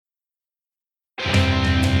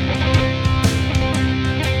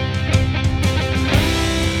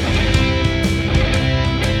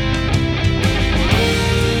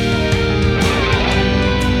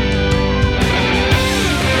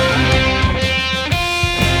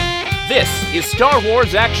is Star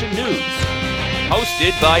Wars Action News,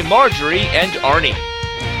 hosted by Marjorie and Arnie,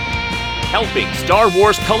 helping Star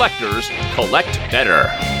Wars collectors collect better.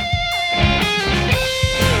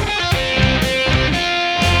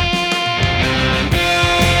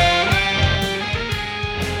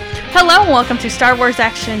 Hello and welcome to Star Wars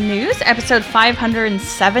Action News, episode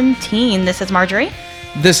 517. This is Marjorie.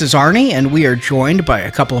 This is Arnie, and we are joined by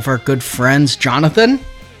a couple of our good friends, Jonathan.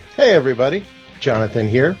 Hey everybody, Jonathan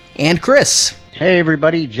here. And Chris. Hey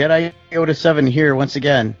everybody, Jedi Yoda 7 here once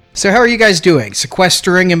again. So how are you guys doing?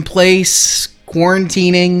 Sequestering in place,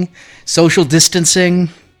 quarantining, social distancing?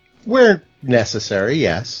 Where necessary,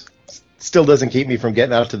 yes. Still doesn't keep me from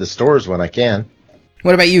getting out to the stores when I can.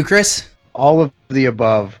 What about you, Chris? All of the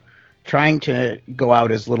above. Trying to go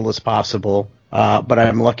out as little as possible, but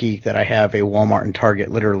I'm lucky that I have a Walmart and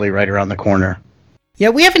Target literally right around the corner. Yeah,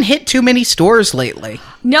 we haven't hit too many stores lately.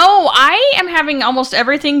 No, I am having almost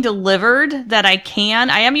everything delivered that I can.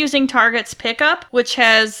 I am using Target's Pickup, which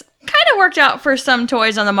has kind of worked out for some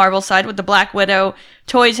toys on the Marvel side with the Black Widow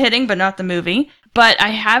toys hitting, but not the movie. But I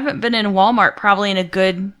haven't been in Walmart probably in a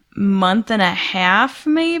good month and a half,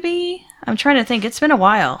 maybe? I'm trying to think. It's been a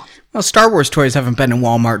while. Well, Star Wars toys haven't been in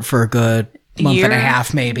Walmart for a good month and a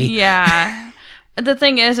half, maybe. Yeah. The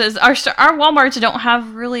thing is our Walmarts don't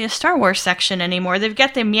have really a Star Wars section anymore. They've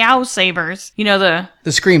got the Meow Sabers. You know,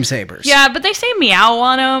 the Scream Sabers. Yeah, but they say Meow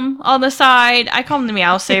on them on the side. I call them the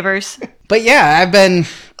Meow Sabers. But yeah, I've been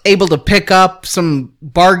able to pick up some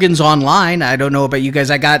bargains online. I don't know about you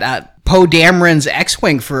guys. I got Poe Dameron's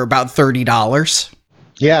X-Wing for about $30.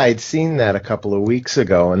 Yeah, I'd seen that a couple of weeks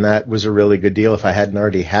ago, and that was a really good deal if I hadn't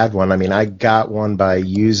already had one. I mean, I got one by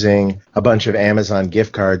using a bunch of Amazon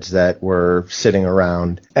gift cards that were sitting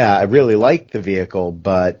around. I really liked the vehicle,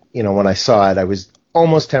 but, you know, when I saw it, I was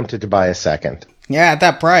almost tempted to buy a second. Yeah, at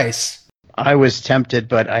that price. I was tempted,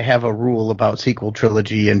 but I have a rule about sequel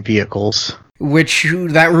trilogy and vehicles. Which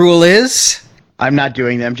that rule is? I'm not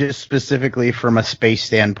doing them, just specifically from a space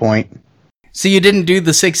standpoint. So you didn't do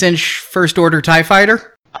the 6-inch First Order TIE Fighter?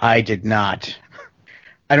 I did not.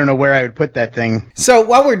 I don't know where I would put that thing. So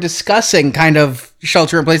while we're discussing kind of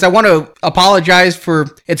shelter in place, I want to apologize for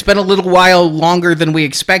it's been a little while longer than we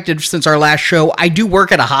expected since our last show. I do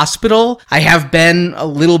work at a hospital. I have been a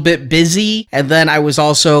little bit busy, and then I was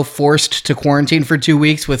also forced to quarantine for 2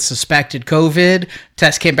 weeks with suspected COVID.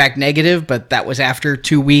 Test came back negative, but that was after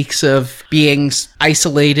 2 weeks of being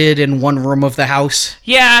isolated in one room of the house.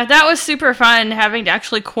 Yeah, that was super fun having to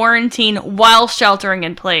actually quarantine while sheltering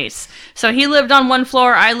in place. So he lived on one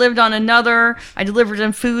floor, I lived on another. I delivered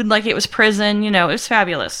him food like it was prison. You know, it was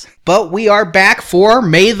fabulous. But we are back for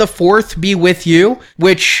May the 4th Be With You,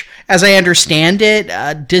 which, as I understand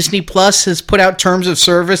it, Disney Plus has put out terms of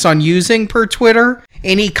service on using per Twitter.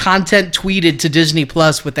 Any content tweeted to Disney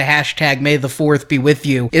Plus with the hashtag May the 4th Be With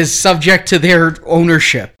You is subject to their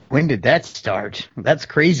ownership. When did that start? That's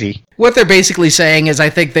crazy. What they're basically saying is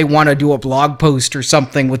I think they want to do a blog post or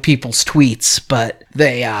something with people's tweets, but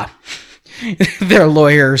they, their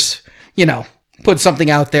lawyers, you know, put something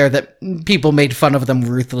out there that people made fun of them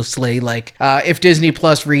ruthlessly, like, if Disney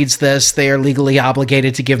Plus reads this, they are legally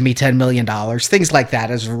obligated to give me $10 million. Things like that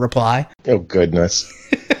as a reply. Oh, goodness.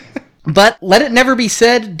 But let it never be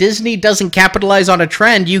said, Disney doesn't capitalize on a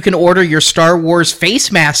trend. You can order your Star Wars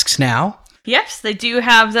face masks now. Yes, they do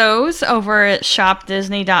have those over at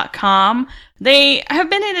shopdisney.com. They have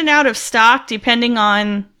been in and out of stock depending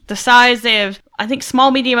on the size. They have, I think, small,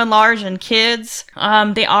 medium, and large, and kids.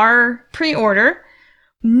 They are pre-order.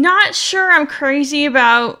 Not sure I'm crazy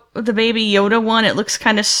about the Baby Yoda one. It looks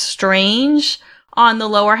kind of strange on the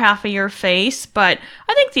lower half of your face, but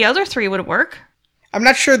I think the other three would work. I'm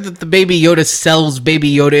not sure that the Baby Yoda sells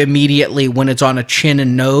Baby Yoda immediately when it's on a chin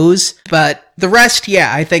and nose, but the rest,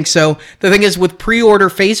 yeah, I think so. The thing is, with pre-order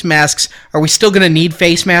face masks, are we still going to need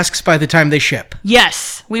face masks by the time they ship?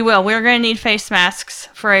 Yes, we will. We're going to need face masks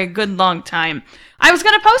for a good long time. I was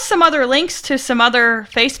going to post some other links to some other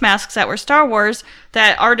face masks that were Star Wars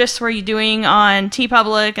that artists were doing on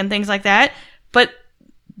TeePublic and things like that, but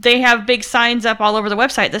they have big signs up all over the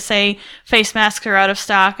website that say face masks are out of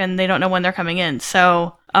stock and they don't know when they're coming in.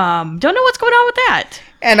 So, don't know what's going on with that.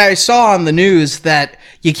 And I saw on the news that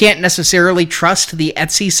you can't necessarily trust the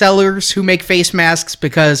Etsy sellers who make face masks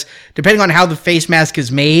because depending on how the face mask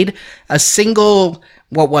is made, a single,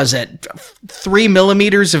 3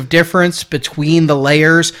 millimeters of difference between the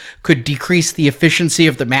layers could decrease the efficiency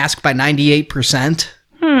of the mask by 98%.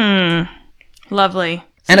 Lovely.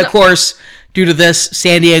 And of course, due to this,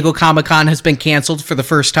 San Diego Comic-Con has been canceled for the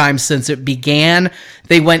first time since it began.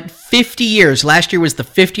 They went 50 years. Last year was the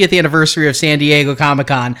 50th anniversary of San Diego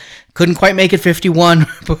Comic-Con. couldn't quite make it 51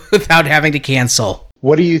 without having to cancel.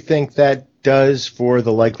 What do you think that does for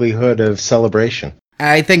the likelihood of celebration?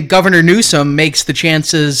 I think Governor Newsom makes the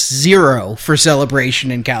chances 0 for celebration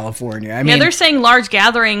in California. I mean, they're saying large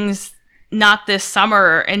gatherings not this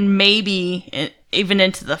summer and maybe even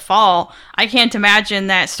into the fall. I can't imagine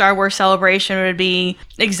that Star Wars Celebration would be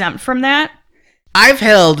exempt from that. I've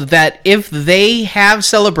held that if they have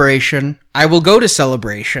Celebration, I will go to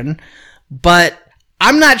Celebration, but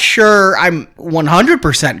I'm not sure I'm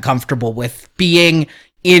 100% comfortable with being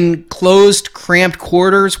in closed, cramped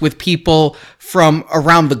quarters with people from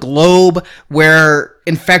around the globe where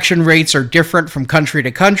infection rates are different from country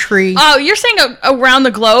to country. Oh, you're saying around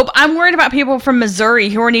the globe? I'm worried about people from Missouri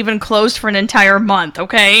who aren't even closed for an entire month,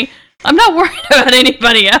 okay? I'm not worried about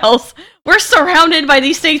anybody else. We're surrounded by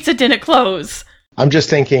these states that didn't close. I'm just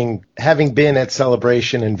thinking, having been at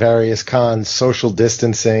Celebration and various cons, social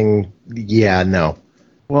distancing, yeah, no.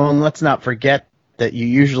 Well, and let's not forget that you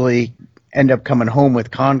usually end up coming home with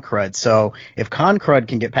con crud. So if con crud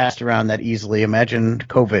can get passed around that easily, imagine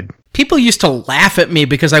COVID. People used to laugh at me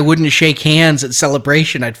because I wouldn't shake hands at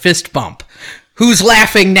Celebration. I'd fist bump. Who's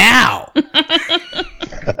laughing now?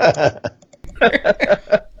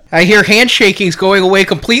 I hear handshaking's going away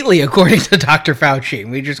completely, according to Dr. Fauci.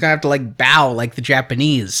 We're just gonna have to bow like the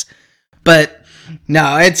Japanese. But no,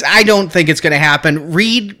 I don't think it's gonna happen.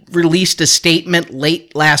 Reed released a statement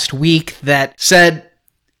late last week that said,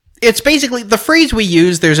 it's basically the phrase we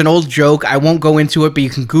use. There's an old joke. I won't go into it, but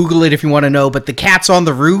you can Google it if you want to know. But the cat's on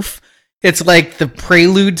the roof. It's like the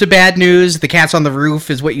prelude to bad news. The cat's on the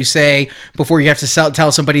roof is what you say before you have to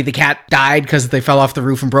tell somebody the cat died because they fell off the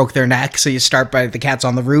roof and broke their neck. So you start by the cat's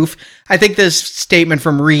on the roof. I think this statement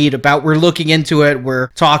from Reed about we're looking into it, we're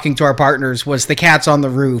talking to our partners, was the cat's on the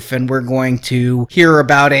roof. And we're going to hear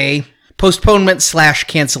about a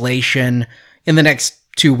postponement/cancellation in the next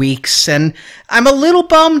 2 weeks, and I'm a little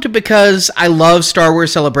bummed because I love Star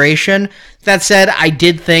Wars Celebration. That said, I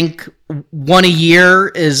did think one a year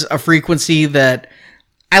is a frequency that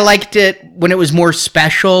I liked it when it was more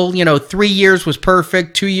special. 3 years was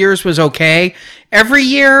perfect, 2 years was okay. Every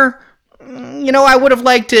year, I would have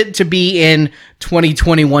liked it to be in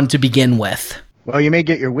 2021 to begin with. Well, you may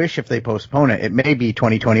get your wish if they postpone it. It may be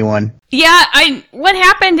 2021. Yeah, what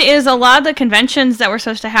happened is a lot of the conventions that were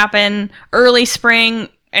supposed to happen early spring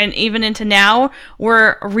and even into now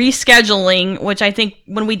were rescheduling, which I think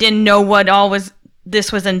when we didn't know what all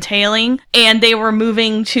this was entailing, and they were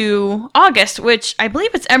moving to August, which I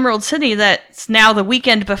believe it's Emerald City that's now the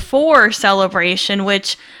weekend before Celebration,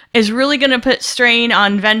 which is really going to put strain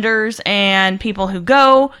on vendors and people who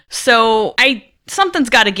go. So something's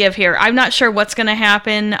got to give here. I'm not sure what's going to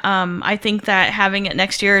happen. I think that having it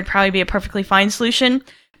next year would probably be a perfectly fine solution.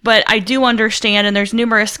 But I do understand, and there's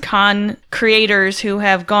numerous con creators who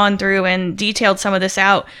have gone through and detailed some of this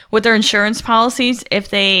out with their insurance policies. If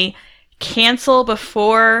they cancel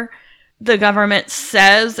before the government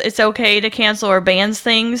says it's okay to cancel or bans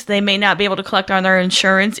things, they may not be able to collect on their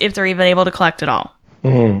insurance if they're even able to collect at all.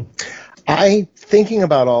 Mm-hmm. Thinking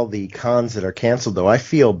about all the cons that are canceled, though, I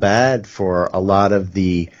feel bad for a lot of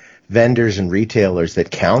the vendors and retailers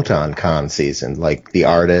that count on con season, like the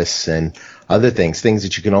artists and other things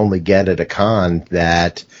that you can only get at a con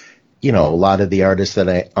that, a lot of the artists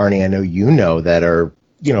that Arnie, I know that are,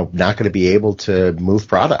 not going to be able to move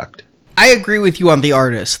product. I agree with you on the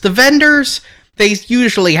artists. The vendors, they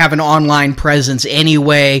usually have an online presence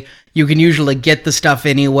anyway. You can usually get the stuff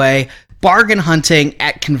anyway. Bargain hunting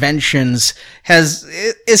at conventions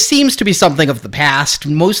it seems to be something of the past.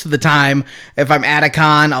 Most of the time, if I'm at a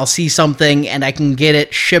con, I'll see something and I can get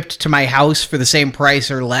it shipped to my house for the same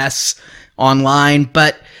price or less online.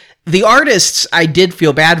 But the artists I did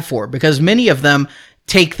feel bad for because many of them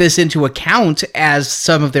take this into account as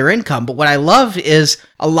some of their income. But what I love is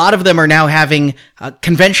a lot of them are now having a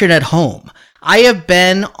convention at home. I have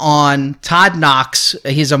been on Todd Knox.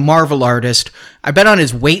 He's a Marvel artist. I've been on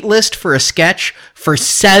his wait list for a sketch for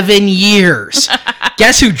 7 years.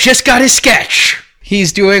 Guess who just got his sketch?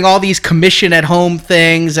 He's doing all these commission at home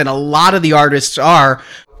things, and a lot of the artists are.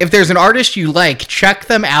 If there's an artist you like, check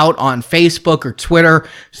them out on Facebook or Twitter.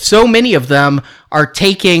 So many of them are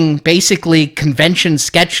taking basically convention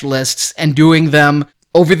sketch lists and doing them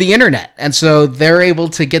over the internet. And so they're able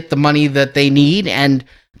to get the money that they need, and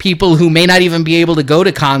people who may not even be able to go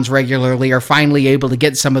to cons regularly are finally able to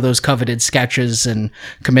get some of those coveted sketches and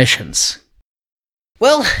commissions.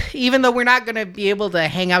 Well, even though we're not going to be able to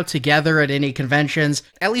hang out together at any conventions,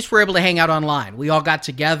 at least we're able to hang out online. We all got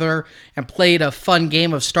together and played a fun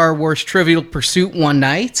game of Star Wars Trivial Pursuit one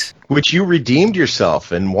night. Which you redeemed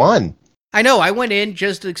yourself and won. I know, I went in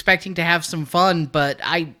just expecting to have some fun, but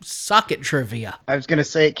I suck at trivia. I was going to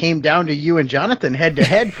say it came down to you and Jonathan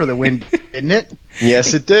head-to-head for the win, didn't it?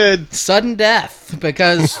 Yes, it did. Sudden death,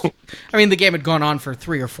 because, I mean, the game had gone on for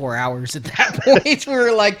 3 or 4 hours at that point. We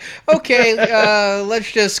were like, okay, let's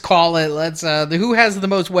just call it. Who has the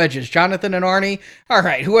most wedges, Jonathan and Arnie? All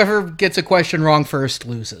right, whoever gets a question wrong first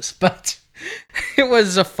loses. But it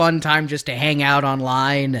was a fun time just to hang out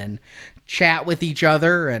online and chat with each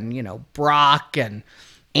other, and Brock and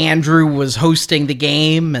Andrew was hosting the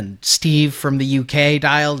game, and Steve from the UK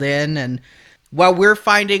dialed in. And while we're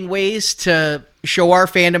finding ways to show our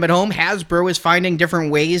fandom at home, Hasbro is finding different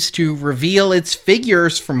ways to reveal its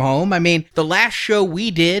figures from home. I mean, the last show we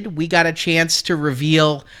did, we got a chance to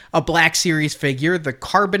reveal a Black Series figure, the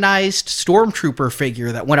carbonized Stormtrooper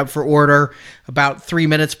figure that went up for order about 3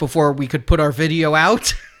 minutes before we could put our video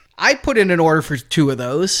out. I put in an order for 2 of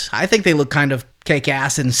those. I think they look kind of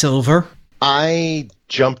kick-ass in silver. I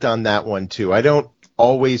jumped on that one too. I don't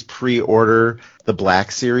always pre-order the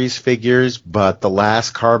Black Series figures, but the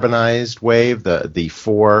last carbonized wave, the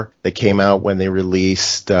 4 that came out when they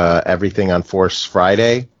released everything on Force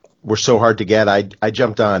Friday, were so hard to get. I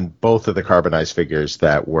jumped on both of the carbonized figures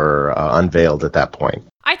that were unveiled at that point.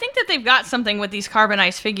 I think that they've got something with these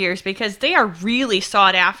carbonized figures because they are really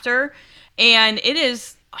sought after, and it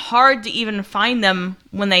is hard to even find them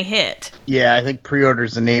when they hit. Yeah, I think pre-order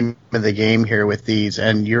is the name of the game here with these,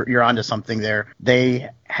 and you're onto something there. They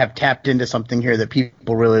have tapped into something here that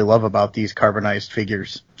people really love about these carbonized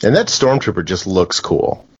figures. And that Stormtrooper just looks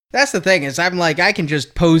cool. That's the thing, is I'm like, I can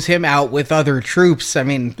just pose him out with other troops. I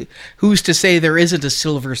mean, who's to say there isn't a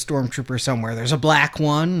silver Stormtrooper somewhere? There's a black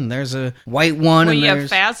one, and there's a white one. Well, and you have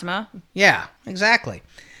there's Phasma. Yeah, exactly.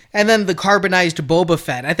 And then the carbonized Boba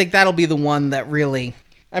Fett. I think that'll be the one that really...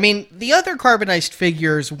 I mean, the other carbonized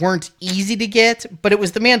figures weren't easy to get, but it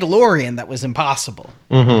was the Mandalorian that was impossible.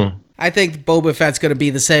 Mm-hmm. I think Boba Fett's going to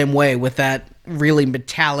be the same way with that really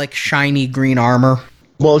metallic, shiny green armor.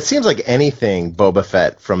 Well, it seems like anything Boba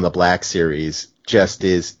Fett from the Black Series just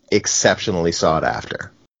is exceptionally sought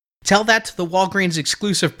after. Tell that to the Walgreens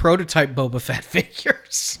exclusive prototype Boba Fett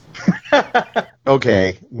figures.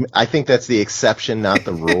 Okay, I think that's the exception, not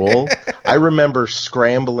the rule. I remember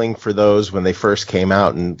scrambling for those when they first came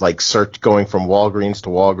out and going from Walgreens to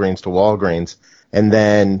Walgreens to Walgreens. And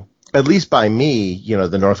then, at least by me,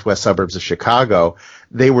 the northwest suburbs of Chicago,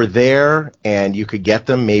 they were there and you could get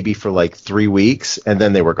them maybe for 3 weeks and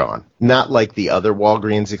then they were gone. Not like the other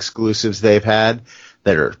Walgreens exclusives they've had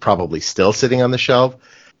that are probably still sitting on the shelf.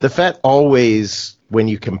 The Fett always, when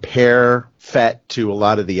you compare Fett to a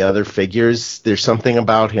lot of the other figures, there's something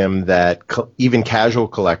about him that even casual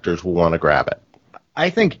collectors will want to grab it. I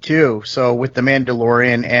think too. So with the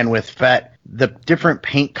Mandalorian and with Fett, the different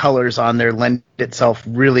paint colors on there lend itself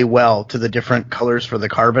really well to the different colors for the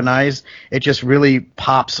carbonized. It just really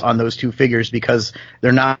pops on those 2 figures because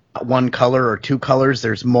they're not one color or 2 colors.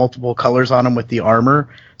 There's multiple colors on them with the armor.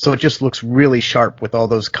 So it just looks really sharp with all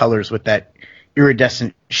those colors with that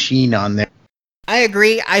iridescent sheen on there. I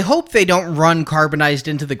agree. I hope they don't run carbonized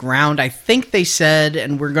into the ground. I think they said,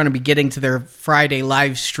 and we're going to be getting to their Friday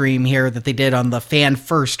live stream here that they did on the Fan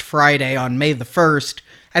First Friday on May the 1st.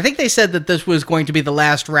 I think they said that this was going to be the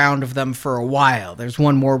last round of them for a while. There's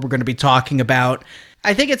one more we're going to be talking about.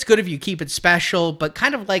 I think it's good if you keep it special, but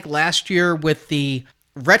kind of like last year with the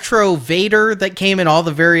retro Vader that came in all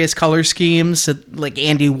the various color schemes, like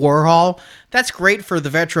Andy Warhol. That's great for the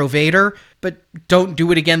retro Vader, but don't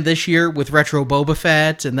do it again this year with retro Boba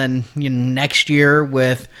Fett, and then next year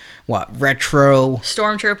with retro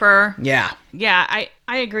Stormtrooper. Yeah,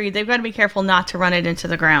 I agree. They've got to be careful not to run it into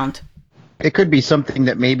the ground. It could be something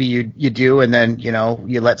that maybe you do, and then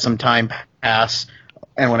you let some time pass.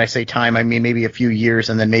 And when I say time, I mean maybe a few years,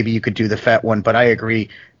 and then maybe you could do the Fett one. But I agree,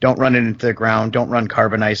 don't run it into the ground. Don't run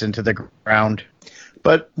carbonized into the ground.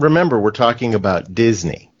 But remember, we're talking about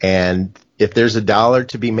Disney, and if there's $1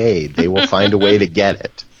 to be made, they will find a way to get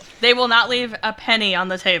it. They will not leave a penny on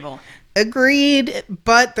the table. Agreed,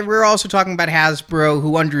 but we're also talking about Hasbro,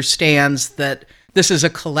 who understands that this is a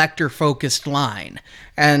collector-focused line.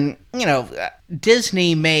 And,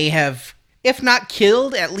 Disney may have, if not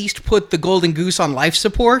killed, at least put the Golden Goose on life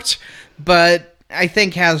support, but I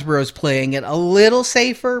think Hasbro's playing it a little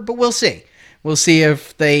safer, but we'll see. We'll see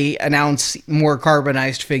if they announce more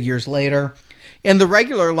carbonized figures later. In the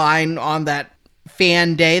regular line on that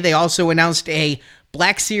fan day, they also announced a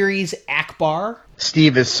Black Series Akbar.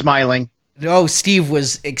 Steve is smiling. Oh, Steve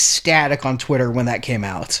was ecstatic on Twitter when that came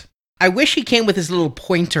out. I wish he came with his little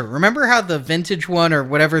pointer. Remember how the vintage one, or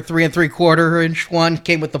whatever 3 3/4 inch one,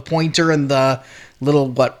 came with the pointer and the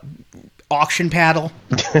little, auction paddle.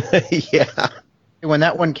 Yeah. When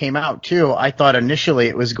that one came out, too, I thought initially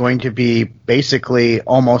it was going to be basically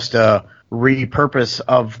almost a repurpose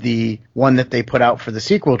of the one that they put out for the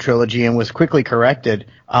sequel trilogy, and was quickly corrected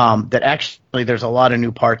that actually there's a lot of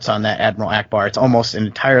new parts on that Admiral Akbar. It's almost an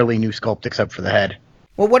entirely new sculpt except for the head.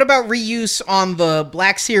 Well, what about reuse on the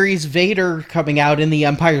Black Series Vader coming out in The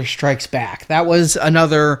Empire Strikes Back? That was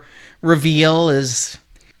another reveal, is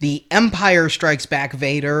the Empire Strikes Back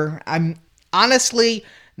Vader. I'm honestly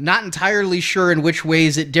not entirely sure in which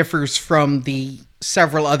ways it differs from the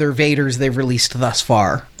several other Vaders they've released thus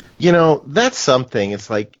far. You know, that's something. It's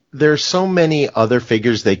like there's so many other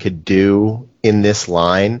figures they could do in this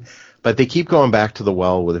line, but they keep going back to the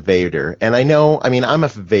well with Vader. And I know, I mean, I'm a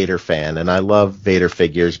Vader fan and I love Vader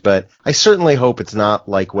figures, but I certainly hope it's not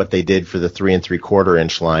like what they did for the 3 3/4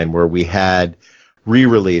 inch line, where we had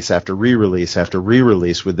re-release after re-release after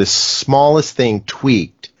re-release with this smallest thing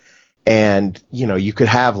tweaked. And, you know, you could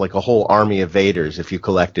have like a whole army of Vaders if you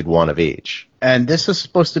collected one of each. And this is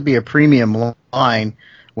supposed to be a premium line.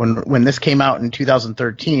 When this came out in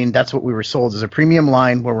 2013, that's what we were sold, as a premium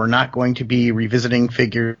line where we're not going to be revisiting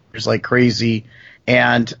figures like crazy.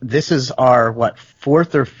 And this is our,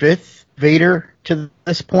 fourth or fifth Vader to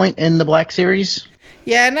this point in the Black Series?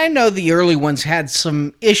 Yeah, and I know the early ones had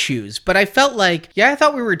some issues, but I felt like, I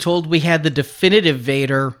thought we were told we had the definitive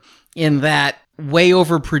Vader in that way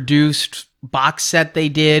overproduced box set they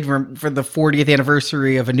did for the 40th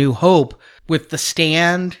anniversary of A New Hope, with the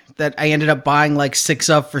stand that I ended up buying like 6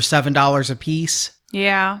 of for $7 a piece.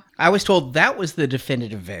 Yeah. I was told that was the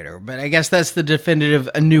definitive Vader, but I guess that's the definitive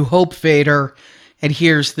A New Hope Vader, and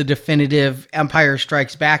here's the definitive Empire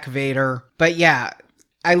Strikes Back Vader. But yeah,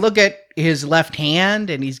 I look at his left hand,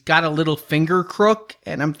 and he's got a little finger crook,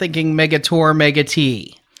 and I'm thinking Megator Mega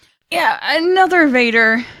T. Yeah, another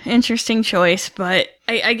Vader. Interesting choice, but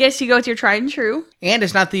I guess you go with your tried and true. And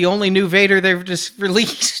it's not the only new Vader they've just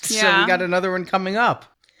released, so Yeah. we got another one coming up.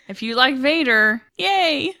 If you like Vader,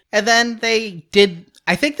 yay! And then they did,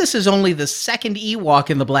 I think this is only the second Ewok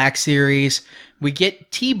in the Black Series. We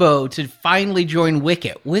get Tebow to finally join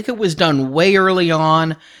Wicket. Wicket was done way early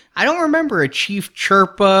on. I don't remember a Chief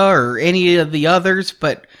Chirpa or any of the others,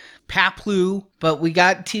 but Paplu, but we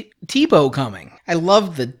got Tebow coming. I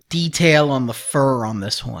love the detail on the fur on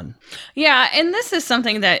this one. Yeah, and this is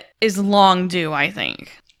something that is long due, I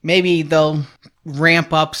think. Maybe they'll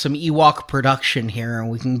ramp up some Ewok production here and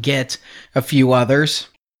we can get a few others.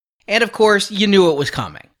 And of course, you knew it was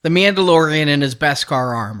coming. The Mandalorian in his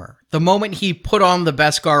Beskar armor. The moment he put on the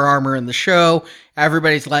Beskar armor in the show,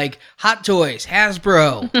 everybody's like, Hot Toys,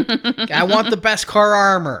 Hasbro, I want the Beskar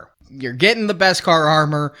armor. You're getting the Beskar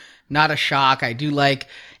armor, not a shock. I do like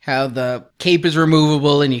how the cape is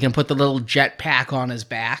removable and you can put the little jetpack on his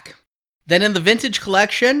back. Then in the vintage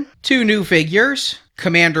collection, 2 new figures.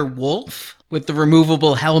 Commander Wolf with the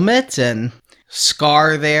removable helmet and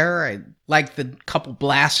scar there. I like the couple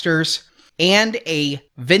blasters. And a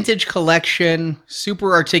vintage collection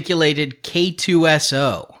super articulated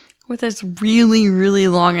K2SO. With his really, really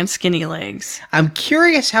long and skinny legs. I'm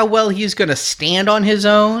curious how well he's going to stand on his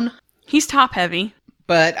own. He's top heavy.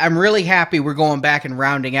 But I'm really happy we're going back and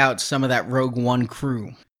rounding out some of that Rogue One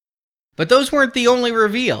crew. But those weren't the only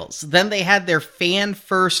reveals. Then they had their Fan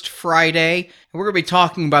First Friday, and we're going to be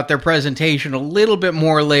talking about their presentation a little bit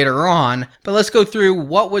more later on. But let's go through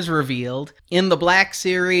what was revealed. In the Black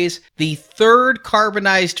Series, the 3rd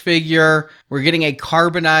carbonized figure, we're getting a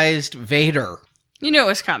carbonized Vader. You knew it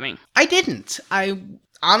was coming. I didn't. I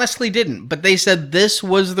honestly didn't. But they said this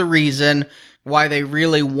was the reason why they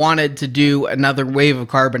really wanted to do another wave of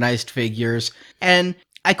carbonized figures. And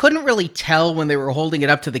I couldn't really tell when they were holding it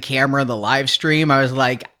up to the camera in the live stream. I was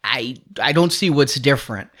like, I don't see what's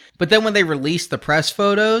different. But then when they released the press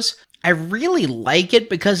photos, I really like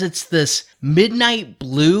it because it's this midnight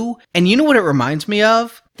blue. And you know what it reminds me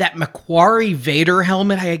of? That Macquarie Vader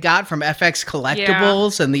helmet I got from FX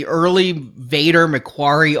Collectibles and the early Vader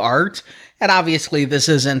Macquarie art. And obviously this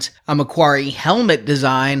isn't a Macquarie helmet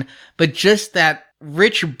design, but just that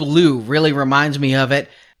rich blue really reminds me of it,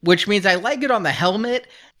 which means I like it on the helmet.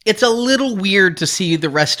 It's a little weird to see the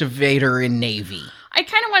rest of Vader in navy. I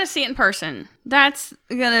kind of want to see it in person. That's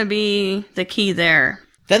going to be the key there.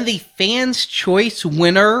 Then the Fans' Choice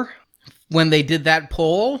winner, when they did that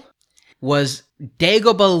poll, was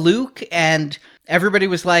Dagobah Luke, and everybody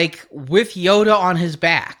was like, with Yoda on his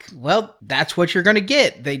back. Well, that's what you're going to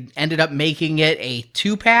get. They ended up making it a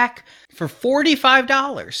 2-pack for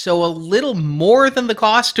 $45, so a little more than the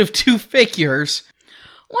cost of 2 figures.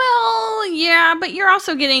 Well, yeah, but you're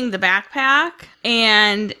also getting the backpack,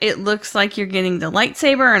 and it looks like you're getting the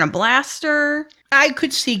lightsaber and a blaster. I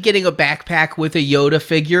could see getting a backpack with a Yoda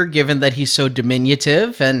figure, given that he's so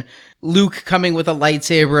diminutive, and Luke coming with a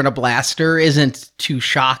lightsaber and a blaster isn't too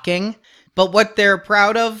shocking. But what they're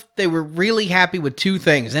proud of, they were really happy with two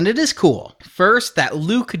things, and it is cool. First, that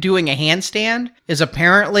Luke doing a handstand is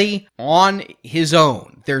apparently on his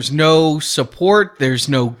own. There's no support, there's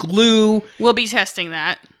no glue. We'll be testing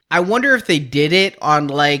that. I wonder if they did it on,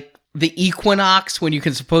 like, the Equinox, when you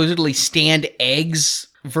can supposedly stand eggs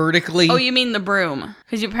vertically. Oh, you mean the broom?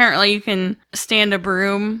 Because apparently you can stand a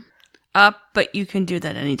broom up, but you can do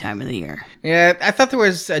that any time of the year. Yeah, I thought there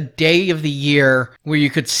was a day of the year where you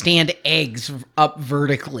could stand eggs up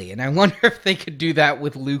vertically, and I wonder if they could do that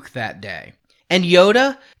with Luke that day. And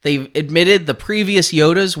Yoda, they've admitted the previous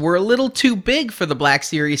Yodas were a little too big for the Black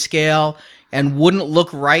Series scale and wouldn't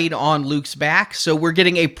look right on Luke's back, so we're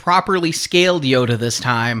getting a properly scaled Yoda this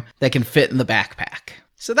time that can fit in the backpack.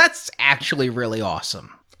 So that's actually really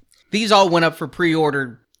awesome. These all went up for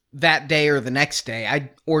pre-order that day or the next day.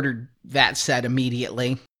 I ordered that set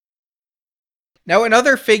immediately. Now,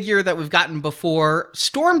 another figure that we've gotten before,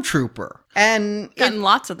 Stormtrooper. And Gotten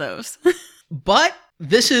lots of those. but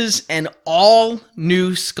this is an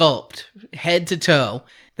all-new sculpt, head to toe.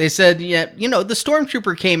 They said, yeah, the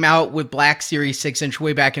Stormtrooper came out with Black Series 6-inch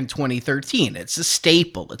way back in 2013. It's a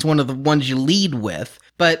staple. It's one of the ones you lead with.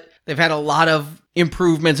 But they've had a lot of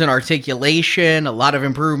improvements in articulation, a lot of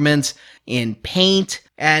improvements in paint.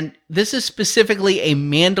 And this is specifically a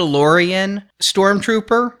Mandalorian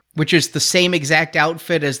Stormtrooper, which is the same exact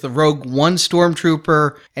outfit as the Rogue One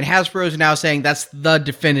Stormtrooper. And Hasbro is now saying that's the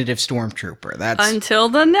definitive Stormtrooper. That's Until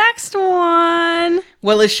the next one.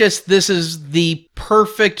 Well, it's just this is the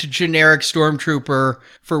perfect generic Stormtrooper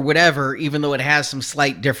for whatever, even though it has some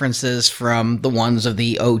slight differences from the ones of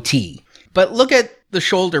the OT. But look at the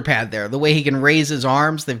shoulder pad there, the way he can raise his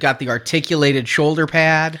arms. They've got the articulated shoulder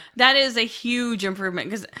pad. That is a huge improvement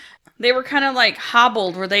because they were kind of like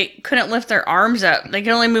hobbled where they couldn't lift their arms up. They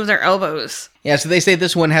could only move their elbows. Yeah, so they say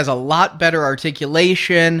this one has a lot better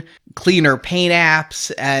articulation, cleaner paint apps,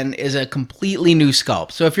 and is a completely new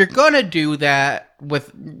sculpt. So if you're going to do that with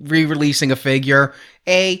re-releasing a figure,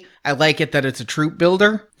 A, I like it that it's a troop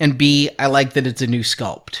builder, and B, I like that it's a new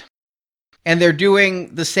sculpt. And they're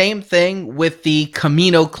doing the same thing with the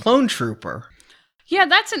Kamino Clone Trooper. Yeah,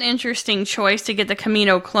 that's an interesting choice to get the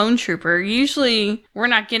Kamino Clone Trooper. Usually, we're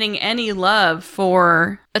not getting any love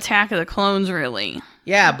for Attack of the Clones, really.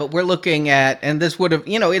 Yeah, but we're looking at, and this would have,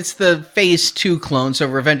 it's the Phase 2 clone, so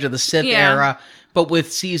Revenge of the Sith era, but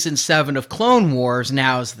with Season 7 of Clone Wars,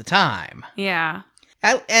 now's the time. Yeah.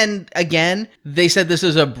 And again, they said this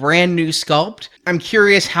is a brand new sculpt. I'm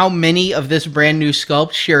curious how many of this brand new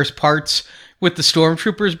sculpt shares parts with the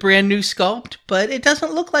Stormtrooper's brand new sculpt, but it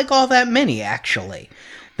doesn't look like all that many, actually.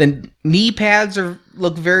 The knee pads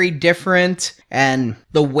look very different, and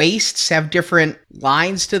the waists have different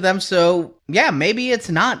lines to them, so yeah, maybe it's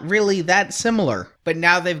not really that similar. But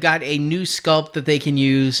now they've got a new sculpt that they can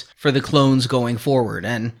use for the clones going forward.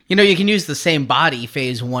 And, you can use the same body,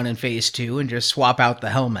 Phase 1 and Phase 2, and just swap out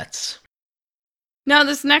the helmets. Now,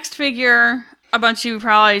 this next figure, a bunch of you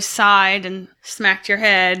probably sighed and smacked your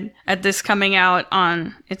head at this coming out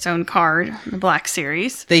on its own card, the Black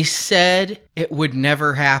Series. They said it would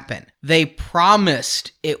never happen. They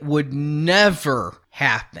promised it would never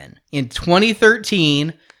happen. In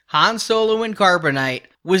 2013, Han Solo in Carbonite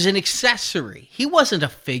was an accessory. He wasn't a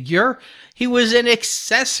figure. He was an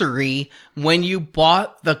accessory when you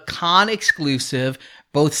bought the con exclusive,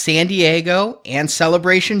 both San Diego and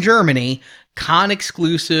Celebration Germany, con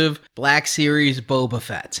exclusive Black Series Boba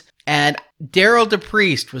Fett. And Daryl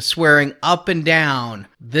DePriest was swearing up and down,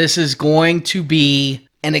 this is going to be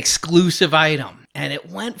an exclusive item. And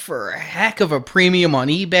it went for a heck of a premium on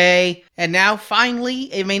eBay. And now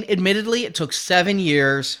finally, admittedly, it took 7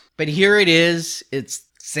 years, but here it is. It's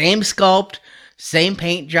same sculpt, same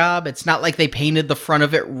paint job. It's not like they painted the front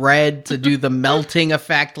of it red to do the melting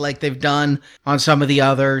effect like they've done on some of the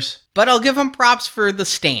others. But I'll give them props for the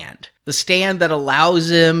stand. The stand that allows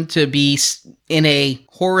him to be in a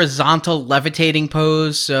horizontal levitating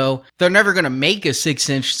pose, so they're never going to make a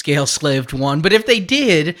 6-inch scale slaved one, but if they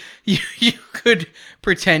did, you could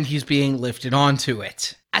pretend he's being lifted onto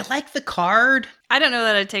it. I like the card. I don't know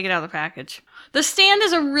that I'd take it out of the package. The stand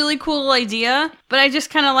is a really cool idea, but I just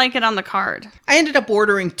kind of like it on the card. I ended up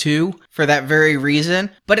ordering 2 for that very reason,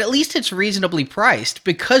 but at least it's reasonably priced.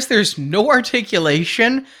 Because there's no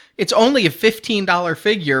articulation, it's only a $15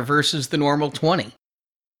 figure versus the normal $20.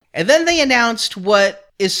 And then they announced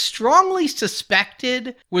what is strongly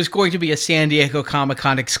suspected was going to be a San Diego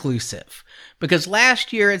Comic-Con exclusive. because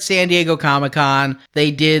last year at San Diego Comic-Con,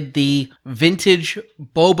 they did the vintage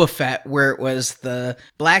Boba Fett, where it was the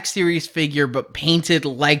Black Series figure, but painted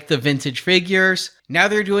like the vintage figures. Now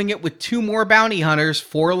they're doing it with 2 more bounty hunters,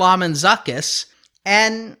 4-LOM and Zuckuss.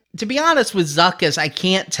 And to be honest with Zuckuss, I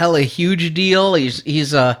can't tell a huge deal.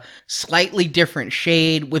 He's a slightly different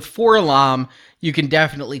shade. With 4-LOM, you can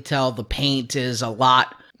definitely tell the paint is a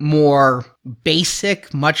lot more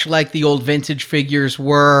basic, much like the old vintage figures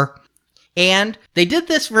were. And they did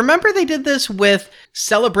this, remember they did this with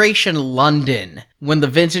Celebration London when the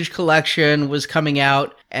vintage collection was coming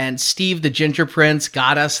out, and Steve the Ginger Prince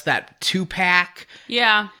got us that 2-pack.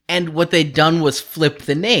 Yeah. And what they'd done was flip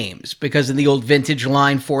the names, because in the old vintage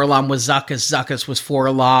line, 4-LOM was Zuckuss, Zuckuss was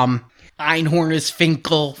 4-LOM, Einhorn is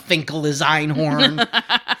Finkel, Finkel is Einhorn.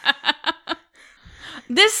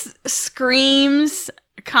 This screams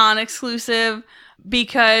con exclusive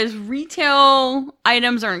because retail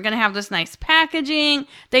items aren't going to have this nice packaging.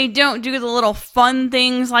 They don't do the little fun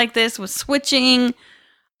things like this with switching.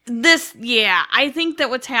 I think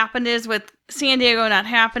that what's happened is with San Diego not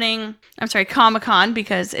happening, Comic-Con,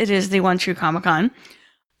 because it is the one true Comic-Con.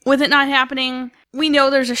 With it not happening, we know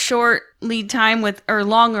there's a short lead time or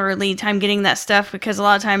longer lead time getting that stuff, because a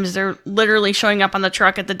lot of times they're literally showing up on the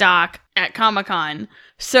truck at the dock at Comic-Con.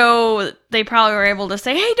 So they probably were able to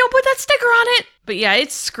say, hey, don't put that sticker on it. But yeah,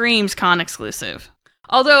 it screams con exclusive.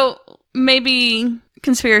 Although, maybe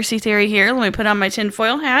conspiracy theory here, let me put on my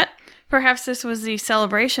tinfoil hat. Perhaps this was the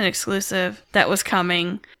Celebration exclusive that was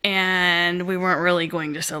coming, and we weren't really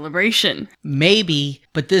going to Celebration. Maybe,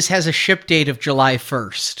 but this has a ship date of July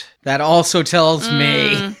 1st. That also tells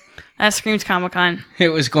me that screams Comic-Con. It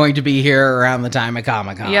was going to be here around the time of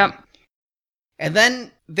Comic-Con. Yep. And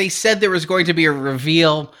then they said there was going to be a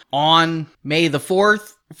reveal on May the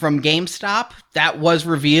 4th from GameStop. That was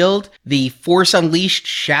revealed. The Force Unleashed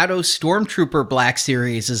Shadow Stormtrooper Black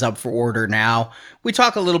Series is up for order now. We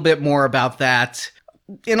talk a little bit more about that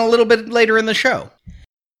in a little bit later in the show.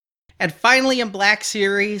 And finally in Black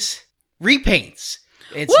Series, repaints.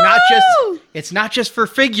 It's not just for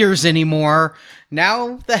figures anymore.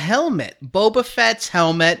 Now the helmet, Boba Fett's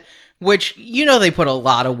helmet, which, they put a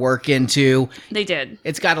lot of work into. They did.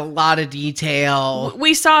 It's got a lot of detail.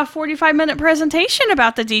 We saw a 45-minute presentation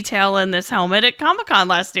about the detail in this helmet at Comic-Con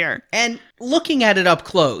last year. And looking at it up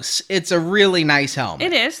close, it's a really nice helmet.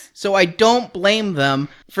 It is. So I don't blame them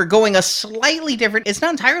for going a slightly different... It's not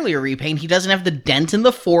entirely a repaint. He doesn't have the dent in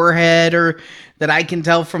the forehead or that I can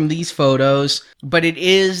tell from these photos. But it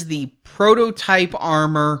is the prototype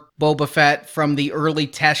armor Boba Fett from the early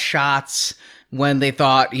test shots, when they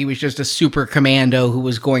thought he was just a super commando who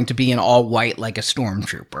was going to be in all white like a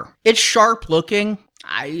stormtrooper. It's sharp looking.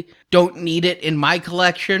 I don't need it in my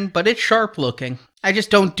collection, but it's sharp looking. I just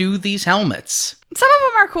don't do these helmets. Some of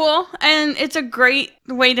them are cool, and it's a great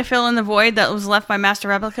way to fill in the void that was left by Master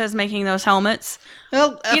Replicas making those helmets.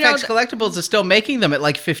 Well, FX Collectibles is still making them at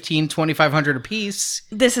like $1,500, $2,500 a piece.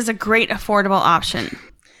 This is a great affordable option.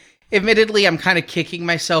 Admittedly, I'm kind of kicking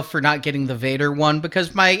myself for not getting the Vader one,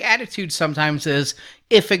 because my attitude sometimes is,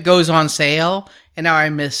 if it goes on sale, and now I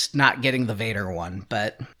missed not getting the Vader one,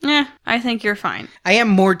 but... I think you're fine. I am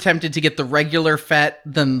more tempted to get the regular Fett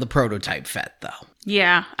than the prototype Fett, though.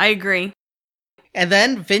 Yeah, I agree. And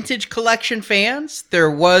then, Vintage Collection fans, there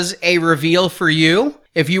was a reveal for you.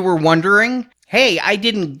 If you were wondering, hey, I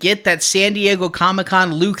didn't get that San Diego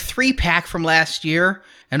Comic-Con Luke 3-pack from last year,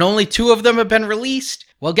 and only 2 of them have been released.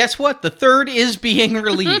 Well, guess what? The 3rd is being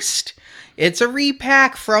released. It's a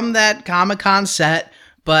repack from that Comic-Con set,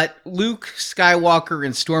 but Luke Skywalker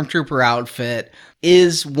in Stormtrooper outfit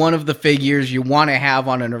is one of the figures you want to have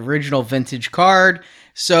on an original vintage card,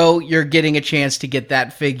 so you're getting a chance to get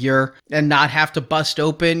that figure and not have to bust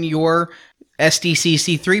open your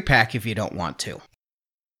SDCC 3-pack if you don't want to.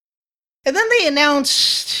 And then they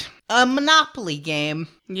announced a Monopoly game.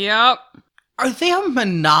 Yep. Are there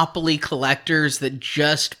Monopoly collectors that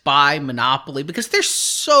just buy Monopoly? Because there's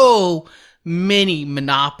so many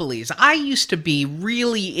Monopolies. I used to be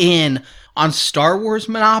really in on Star Wars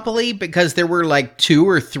Monopoly because there were like 2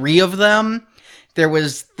 or 3 of them. There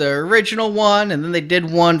was the original one, and then they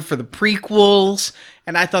did one for the prequels,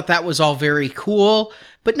 and I thought that was all very cool.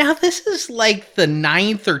 But now this is like the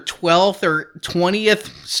 9th or 12th or 20th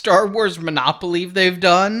Star Wars Monopoly they've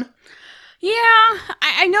done. Yeah,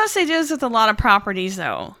 I notice they do this with a lot of properties,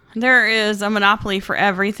 though. There is a monopoly for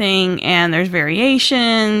everything, and there's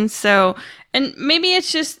variations, and maybe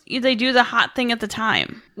it's just they do the hot thing at the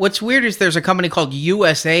time. What's weird is there's a company called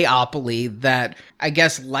USAopoly that I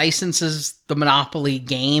guess licenses the Monopoly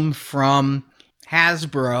game from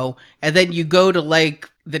Hasbro, and then you go to like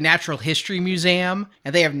the Natural History Museum,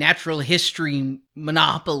 and they have Natural History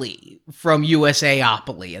Monopoly from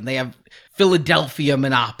USAopoly, and they have Philadelphia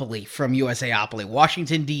Monopoly from USAopoly,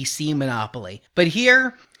 Washington, D.C. Monopoly. But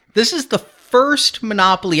here, this is the first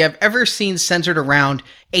Monopoly I've ever seen centered around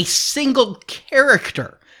a single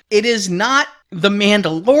character. It is not the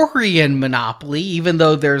Mandalorian Monopoly, even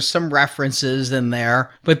though there's some references in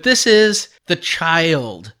there, but this is the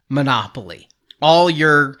child Monopoly. All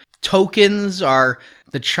your tokens are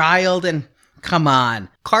the child, and come on,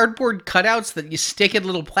 cardboard cutouts that you stick in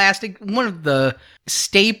little plastic. One of the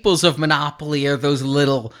staples of Monopoly are those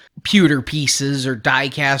little pewter pieces or die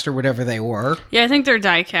cast or whatever they were. Yeah, I think they're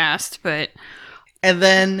die cast, but... And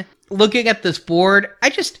then looking at this board,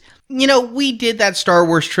 we did that Star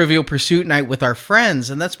Wars Trivial Pursuit night with our friends,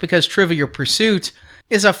 and that's because Trivial Pursuit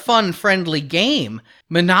is a fun, friendly game.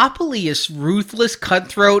 Monopoly is ruthless,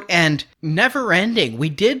 cutthroat, and never-ending. We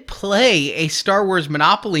did play a Star Wars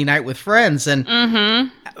Monopoly night with friends, and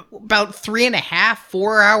about 3.5,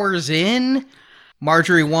 4 hours in,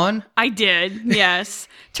 Marjorie won. I did, yes.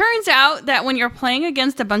 Turns out that when you're playing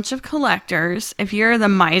against a bunch of collectors, if you're the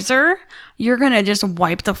miser, you're going to just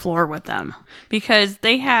wipe the floor with them. Because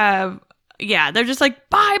they have... Yeah, they're just like,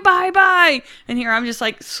 buy, buy, buy. And here I'm just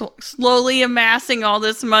like slowly amassing all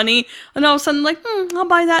this money. And all of a sudden, like, I'll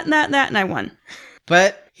buy that and that and that. And I won.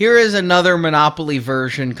 But here is another Monopoly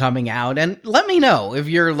version coming out. And let me know if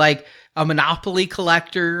you're like a Monopoly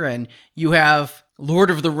collector and you have Lord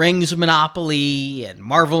of the Rings Monopoly and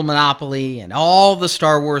Marvel Monopoly and all the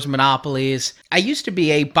Star Wars Monopolies. I used to be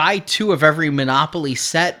a buy 2 of every Monopoly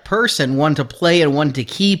set person, one to play and one to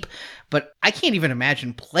keep. But I can't even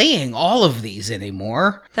imagine playing all of these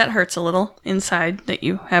anymore. That hurts a little inside that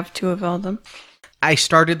you have 2 of all of them. I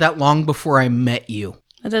started that long before I met you.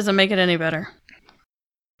 That doesn't make it any better.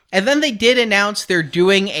 And then they did announce they're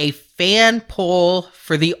doing a fan poll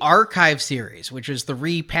for the Archive series, which is the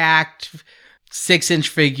repacked 6-inch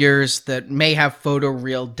figures that may have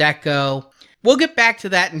photoreal deco. We'll get back to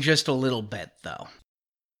that in just a little bit, though.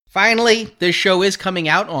 Finally, this show is coming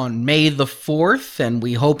out on May the 4th, and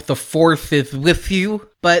we hope the 4th is with you.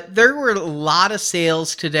 But there were a lot of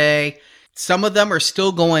sales today. Some of them are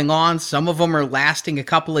still going on. Some of them are lasting a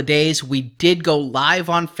couple of days. We did go live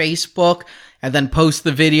on Facebook and then post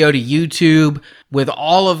the video to YouTube with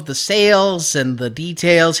all of the sales and the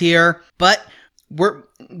details here. But we're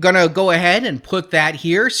going to go ahead and put that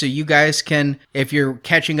here so you guys can, if you're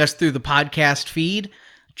catching us through the podcast feed,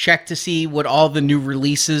 check to see what all the new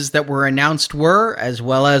releases that were announced were, as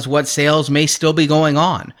well as what sales may still be going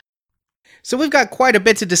on. So we've got quite a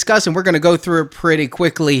bit to discuss, and we're going to go through it pretty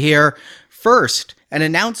quickly here. First, an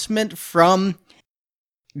announcement from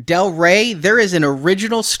Del Rey. There is an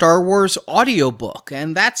original Star Wars audiobook,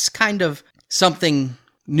 and that's kind of something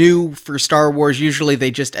new for Star Wars. Usually they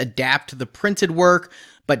just adapt the printed work,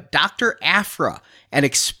 but Dr. Aphra, an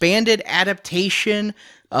expanded adaptation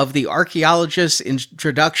of the archaeologist's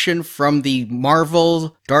introduction from the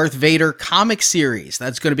Marvel Darth Vader comic series.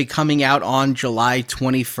 That's going to be coming out on July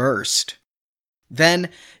 21st. Then,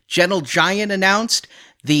 Gentle Giant announced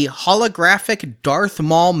the holographic Darth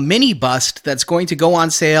Maul mini bust that's going to go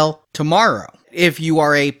on sale tomorrow if you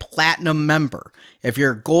are a Platinum member. If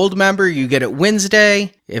you're a Gold member, you get it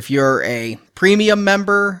Wednesday. If you're a Premium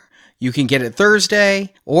member, you can get it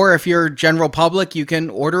Thursday, or if you're general public, you can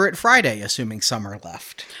order it Friday, assuming some are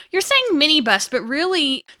left. You're saying mini bust, but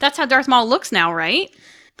really, that's how Darth Maul looks now, right?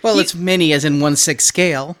 Well, it's mini as in 1/6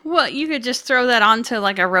 scale. Well, you could just throw that onto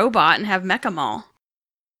like a robot and have Mecha Maul.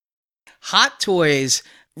 Hot Toys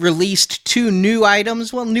released 2 new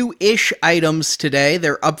items, new-ish items today.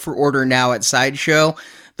 They're up for order now at Sideshow.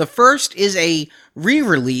 The first is a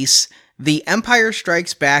re-release, the Empire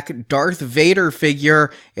Strikes Back Darth Vader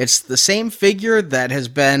figure. It's the same figure that has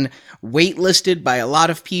been waitlisted by a lot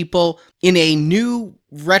of people in a new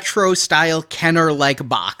retro-style Kenner-like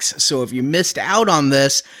box. So if you missed out on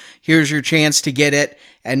this, here's your chance to get it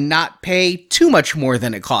and not pay too much more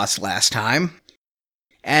than it cost last time.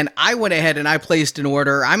 And I went ahead and I placed an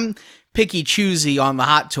order. I'm picky-choosy on the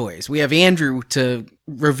Hot Toys. We have Andrew to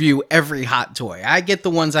review every Hot Toy. I get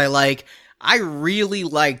the ones I like. I really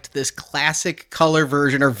liked this classic color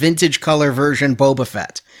version or vintage color version Boba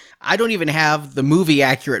Fett. I don't even have the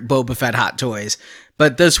movie-accurate Boba Fett Hot Toys,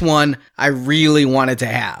 but this one I really wanted to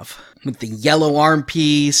have. With the yellow arm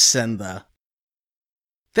piece and the...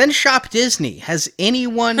 Then Shop Disney. Has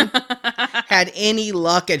anyone had any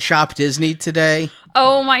luck at Shop Disney today?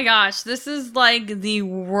 Oh my gosh, this is like the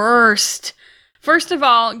worst. First of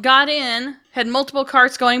all, got in, had multiple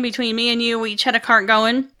carts going between me and you. We each had a cart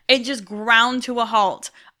going. It just ground to a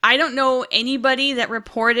halt. I don't know anybody that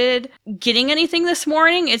reported getting anything this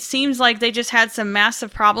morning. It seems like they just had some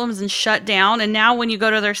massive problems and shut down. And now when you go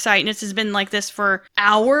to their site, and this has been like this for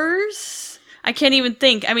hours, I can't even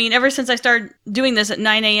think. I mean, ever since I started doing this at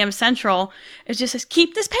 9 a.m. Central, it just says,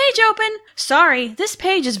 keep this page open. Sorry, this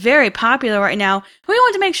page is very popular right now. We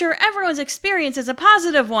want to make sure everyone's experience is a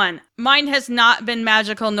positive one. Mine has not been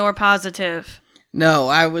magical nor positive. No,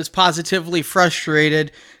 I was positively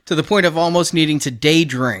frustrated to the point of almost needing to day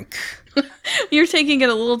drink. You're taking it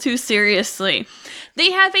a little too seriously.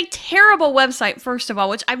 They have a terrible website, first of all,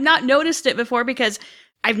 which I've not noticed it before because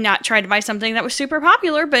I've not tried to buy something that was super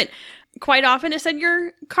popular, but quite often it said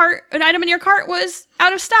an item in your cart was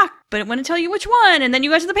out of stock, but it wouldn't tell you which one, and then you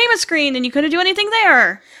got to the payment screen and you couldn't do anything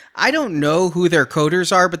there. I don't know who their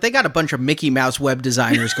coders are, but they got a bunch of Mickey Mouse web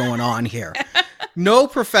designers going on here. No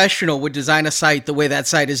professional would design a site the way that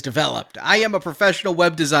site is developed. I am a professional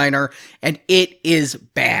web designer, and it is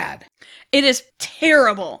bad. It is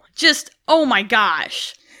terrible. Just, oh my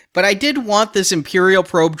gosh. But I did want this Imperial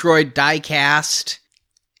Probe Droid die-cast.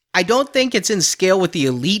 I don't think it's in scale with the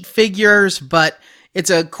Elite figures, but it's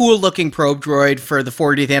a cool-looking probe droid for the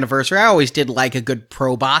 40th anniversary. I always did like a good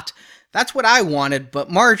probot. That's what I wanted,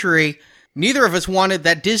 but Marjorie, neither of us wanted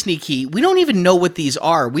that Disney key. We don't even know what these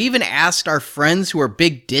are. We even asked our friends who are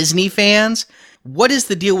big Disney fans, what is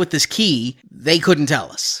the deal with this key? They couldn't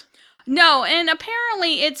tell us. No, and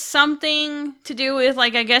apparently it's something to do with,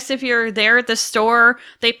 like, I guess if you're there at the store,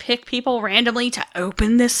 they pick people randomly to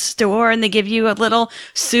open this store and they give you a little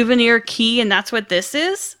souvenir key, and that's what this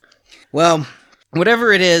is? Well,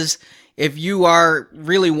 whatever it is, if you are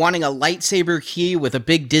really wanting a lightsaber key with a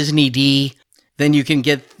big Disney D, then you can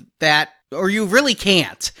get that, or you really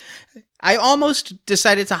can't. I almost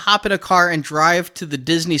decided to hop in a car and drive to the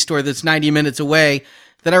Disney store that's 90 minutes away.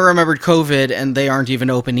 Then I remembered COVID, and they aren't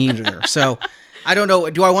even open either. So, I don't know.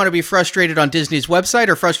 Do I want to be frustrated on Disney's website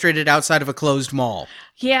or frustrated outside of a closed mall?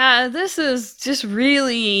 Yeah, this is just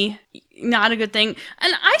really not a good thing.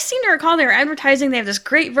 And I seem to recall they were advertising they have this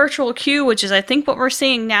great virtual queue, which is, I think, what we're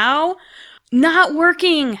seeing now. Not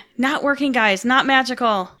working. Not working, guys. Not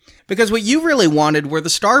magical. Because what you really wanted were the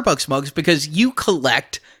Starbucks mugs, because you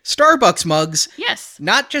collect Starbucks mugs. Yes.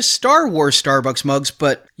 Not just Star Wars Starbucks mugs,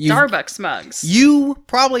 but Starbucks mugs. You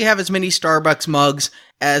probably have as many Starbucks mugs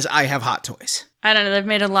as I have Hot Toys. I don't know. They've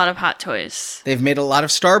made a lot of Hot Toys. They've made a lot of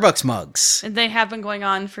Starbucks mugs. They have been going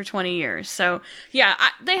on for 20 years. So, yeah,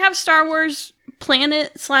 they have Star Wars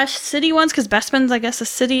planet/city ones, because Bespin's, I guess, a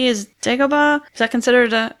city is Dagobah. Is that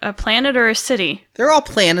considered a planet or a city? They're all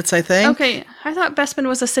planets, I think. Okay, I thought Bespin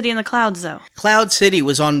was a city in the clouds, though. Cloud City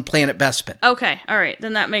was on planet Bespin. Okay, all right,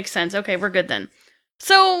 then that makes sense. Okay, we're good then.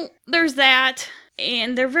 So, there's that,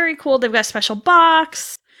 and they're very cool. They've got a special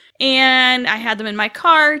box, and I had them in my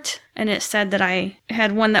cart, and it said that I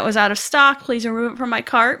had one that was out of stock. Please remove it from my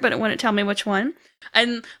cart, but it wouldn't tell me which one.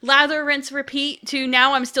 And lather, rinse, repeat to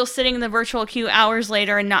now I'm still sitting in the virtual queue hours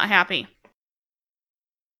later and not happy.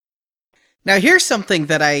 Now here's something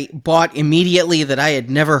that I bought immediately that I had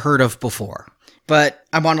never heard of before, but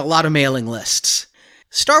I'm on a lot of mailing lists.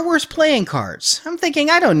 Star Wars playing cards. I'm thinking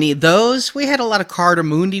I don't need those. We had a lot of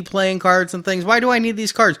Cardamundi playing cards and things. Why do I need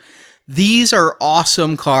these cards? These are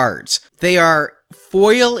awesome cards. They are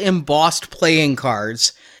foil embossed playing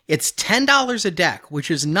cards. It's $10 a deck,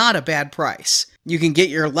 which is not a bad price. You can get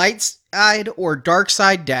your light side or dark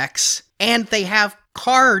side decks, and they have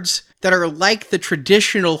cards that are like the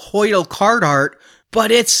traditional Hoyle card art, but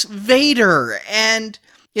it's Vader, and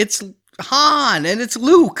it's Han, and it's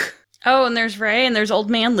Luke. Oh, and there's Rey, and there's Old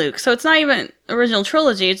Man Luke. So it's not even original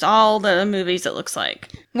trilogy, it's all the movies, it looks like.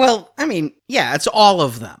 Well, I mean, yeah, it's all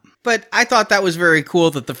of them. But I thought that was very cool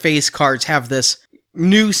that the face cards have this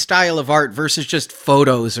new style of art versus just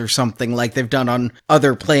photos or something like they've done on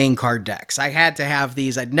other playing card decks. I had to have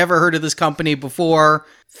these. I'd never heard of this company before.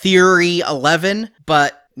 Theory 11,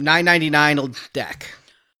 but $9.99 a deck.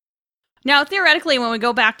 Now, theoretically, when we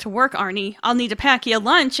go back to work, Arnie, I'll need to pack you a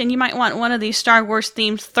lunch, and you might want one of these Star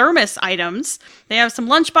Wars-themed thermos items. They have some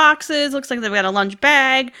lunch boxes, looks like they've got a lunch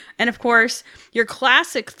bag, and of course, your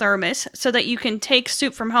classic thermos, so that you can take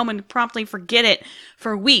soup from home and promptly forget it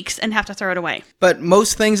for weeks and have to throw it away. But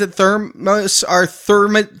most things at Thermos are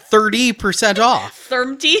 30% off.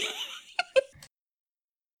 Thermty?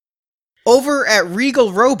 Over at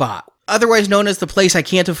Regal Robot, otherwise known as the place I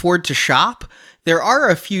can't afford to shop, there are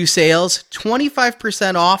a few sales.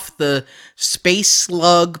 25% off the Space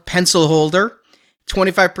Slug pencil holder.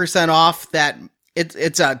 25% off that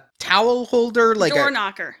it's a towel holder, like door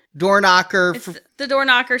knocker. Door knocker. It's the door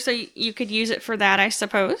knocker, so you could use it for that, I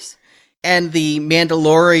suppose. And the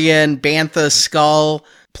Mandalorian Bantha skull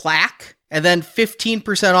plaque. and then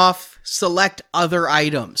 15% off select other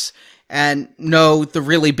items. And no, the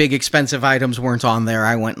really big expensive items weren't on there.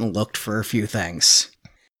 I went and looked for a few things.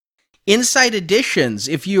 Inside Editions,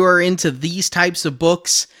 if you are into these types of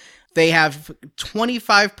books, they have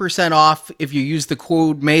 25% off if you use the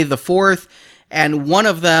code May the 4th. And one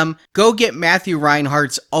of them, go get Matthew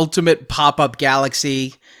Reinhardt's Ultimate Pop-Up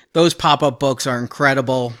Galaxy. Those pop-up books are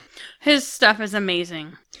incredible. His stuff is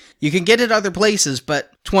amazing. You can get it other places,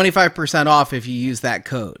 but 25% off if you use that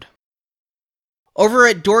code. Over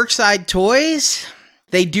at Dorkside Toys,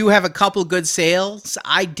 they do have a couple good sales.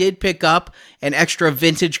 I did pick up an extra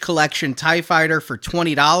vintage collection TIE Fighter for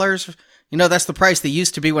 $20. You know, that's the price they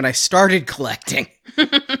used to be when I started collecting.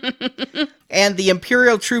 And the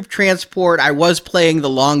Imperial Troop Transport, I was playing the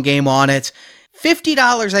long game on it.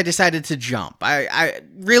 $50 I decided to jump. I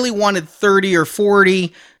really wanted 30 or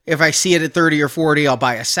 40. If I see it at 30 or 40, I'll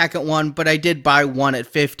buy a second one, but I did buy one at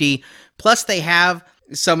 50. Plus they have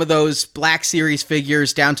some of those Black Series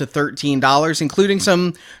figures down to $13, including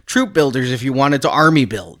some troop builders if you wanted to army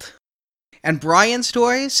build. And Brian's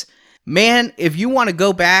Toys, man, if you want to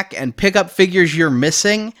go back and pick up figures you're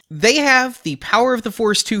missing, they have the Power of the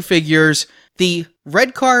Force 2 figures, the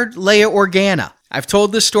Red Card Leia Organa. I've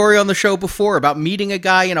told this story on the show before about meeting a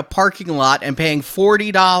guy in a parking lot and paying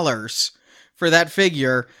 $40 for that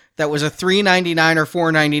figure that was a $3.99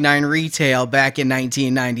 or $4.99 retail back in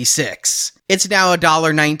 1996. It's now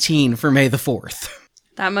 $1.19 for May the 4th.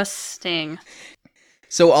 That must sting.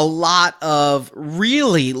 So a lot of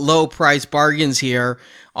really low price bargains here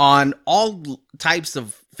on all types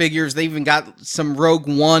of figures. They even got some Rogue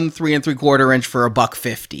One 3 3/4 inch for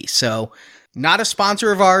 $1.50. So not a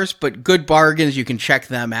sponsor of ours, but good bargains. You can check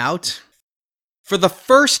them out. For the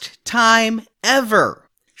first time ever,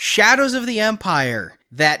 Shadows of the Empire,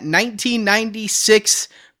 that 1996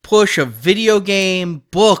 push of video game,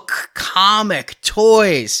 book, comic,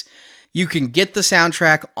 toys. You can get the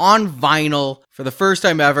soundtrack on vinyl for the first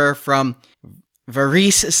time ever from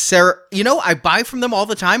Varese Sarah. You know, I buy from them all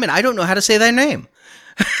the time and I don't know how to say that name.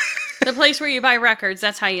 The place where you buy records,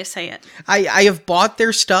 that's how you say it. I have bought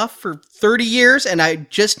their stuff for 30 years and I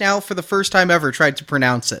just now for the first time ever tried to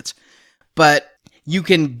pronounce it. But you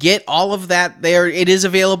can get all of that there. It is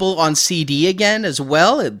available on CD again as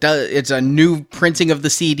well. It's a new printing of the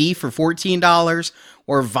CD for $14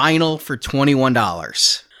 or vinyl for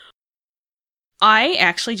 $21. I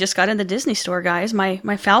actually just got in the Disney store, guys.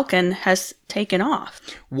 My Falcon has taken off.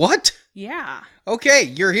 What? Yeah. Okay,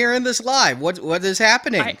 you're hearing this live. What is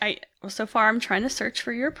happening? Well, so far I'm trying to search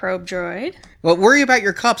for your probe droid. Well, worry about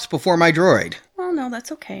your cups before my droid. Well, no,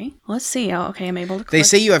 that's okay. Let's see. Oh, okay, I'm able to click. They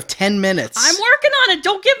say you have 10 minutes. I'm working on it.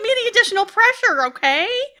 Don't give me any additional pressure, okay?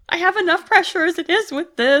 I have enough pressure as it is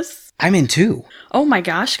with this. I'm in too. Oh my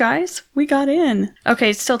gosh, guys. We got in. Okay,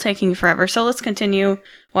 it's still taking forever, so let's continue.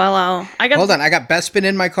 Well, Hold on, I got Bespin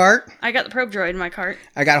in my cart. I got the probe droid in my cart.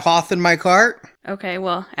 I got Hoth in my cart. Okay,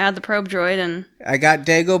 well, add the probe droid and... I got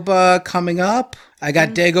Dagobah coming up. I got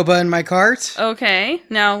Dagobah in my cart. Okay,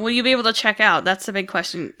 now, will you be able to check out? That's the big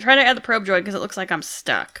question. Try to add the probe droid because it looks like I'm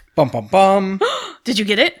stuck. Bum, bum, bum. Did you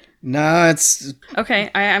get it? No, it's... Okay,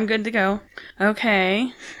 I'm good to go.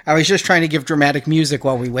 Okay. I was just trying to give dramatic music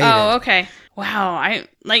while we waited. Oh, okay. Wow,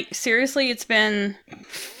 seriously, it's been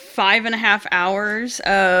 5.5 hours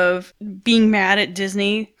of being mad at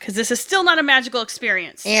Disney because this is still not a magical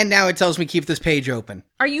experience. And now it tells me keep this page open.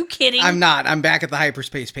 Are you kidding? I'm not. I'm back at the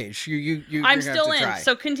hyperspace page. I'm still in.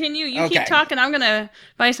 So continue. You keep talking. I'm gonna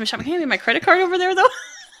buy some shopping. Can I have my credit card over there though?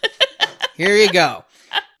 Here you go.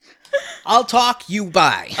 I'll talk. You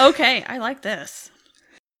buy. Okay, I like this.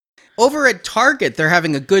 Over at Target, they're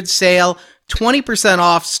having a good sale. 20%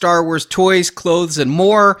 off Star Wars toys, clothes, and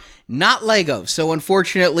more. Not Lego. So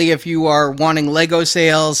unfortunately, if you are wanting Lego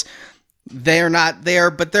sales, they're not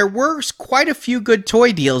there. But there were quite a few good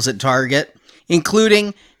toy deals at Target,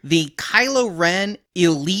 including the Kylo Ren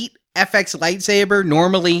Elite FX lightsaber,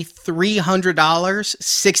 normally $300,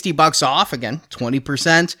 $60 off, again,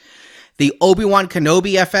 20%. The Obi-Wan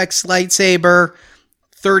Kenobi FX lightsaber,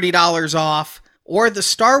 $30 off. Or the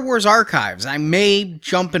Star Wars Archives. I may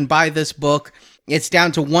jump and buy this book. It's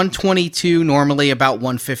down to $122, normally about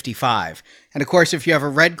 $155. And of course, if you have a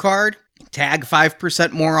red card, tag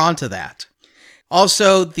 5% more onto that.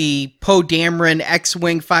 Also, the Poe Dameron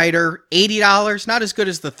X-Wing fighter, $80, not as good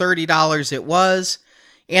as the $30 it was.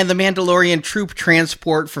 And the Mandalorian Troop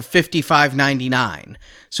Transport for $55.99.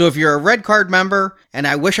 So if you're a Red Card member, and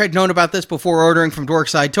I wish I'd known about this before ordering from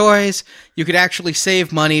Dorkside Toys, you could actually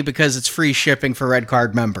save money because it's free shipping for Red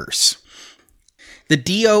Card members. The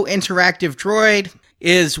Dio Interactive Droid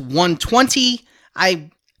is $120. I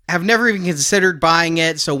have never even considered buying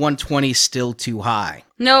it, so 120 is still too high.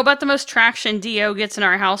 No, about the most traction Dio gets in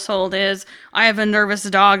our household is I have a nervous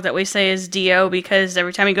dog that we say is Dio because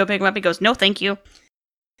every time we go pick him up, he goes, no, thank you.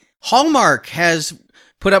 Hallmark has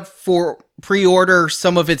put up for pre-order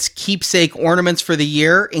some of its keepsake ornaments for the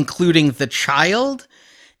year, including the Child,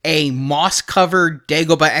 a moss-covered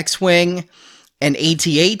Dagobah X-Wing, an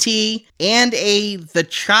AT-AT, and the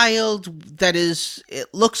Child that it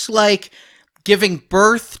looks like giving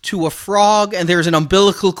birth to a frog, and there's an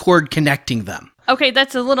umbilical cord connecting them. Okay,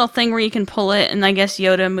 that's a little thing where you can pull it, and I guess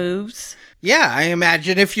Yoda moves. Yeah, I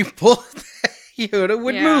imagine if you pull it, Yoda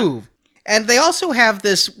would move. And they also have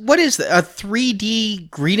this, what is a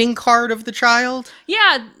 3D greeting card of the Child?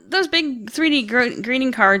 Yeah, those big 3D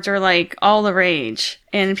greeting cards are like all the rage,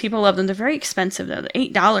 and people love them. They're very expensive, though.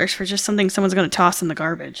 $8 for just something someone's going to toss in the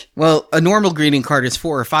garbage. Well, a normal greeting card is $4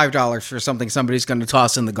 or $5 for something somebody's going to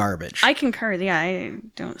toss in the garbage. I concur. Yeah, I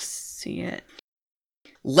don't see it.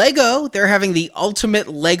 Lego, they're having the Ultimate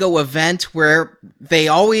Lego event where they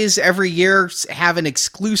always, every year, have an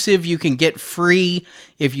exclusive you can get free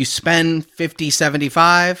if you spend $50,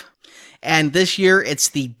 $75. And this year, it's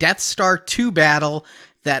the Death Star 2 battle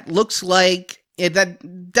that looks like,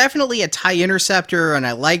 that definitely a TIE Interceptor, and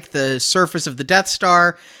I like the surface of the Death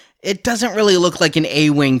Star. It doesn't really look like an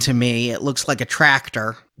A-Wing to me. It looks like a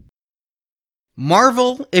tractor.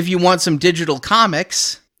 Marvel, if you want some digital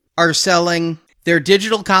comics, are selling their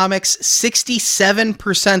digital comics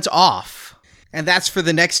 67% off. And that's for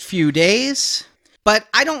the next few days. But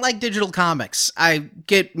I don't like digital comics. I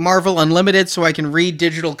get Marvel Unlimited so I can read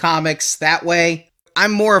digital comics that way.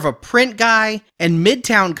 I'm more of a print guy, and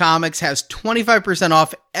Midtown Comics has 25%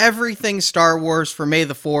 off everything Star Wars for May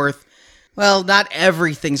the 4th. Well, not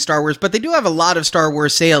everything Star Wars, but they do have a lot of Star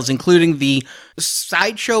Wars sales, including the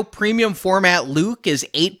Sideshow Premium Format Luke is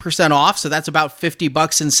 8% off, so that's about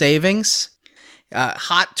 $50 in savings.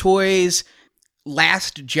 Hot Toys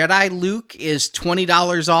Last Jedi Luke is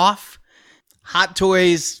 $20 off. Hot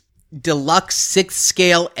Toys Deluxe 6th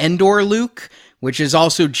Scale Endor Luke, which is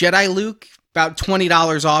also Jedi Luke, about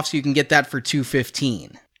 $20 off, so you can get that for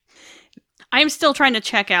 $215. I'm still trying to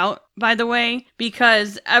check out, by the way,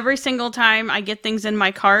 because every single time I get things in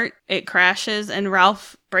my cart, it crashes and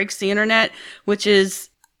Ralph breaks the internet, which is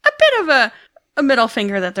a bit of a middle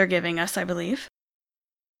finger that they're giving us, I believe.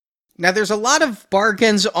 Now, there's a lot of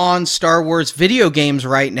bargains on Star Wars video games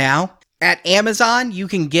right now. At Amazon, you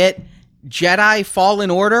can get Jedi Fallen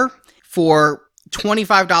Order for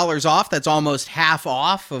 $25 off. That's almost half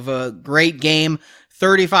off of a great game.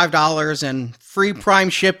 $35 and free Prime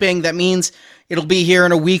shipping. That means it'll be here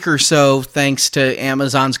in a week or so, thanks to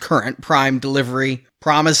Amazon's current Prime delivery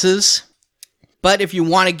promises. But if you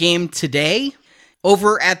want a game today,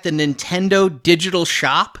 over at the Nintendo Digital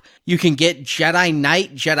Shop, you can get Jedi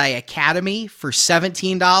Knight Jedi Academy for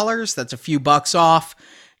 $17. That's a few bucks off.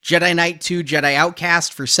 Jedi Knight 2 Jedi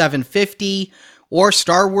Outcast for $7.50. Or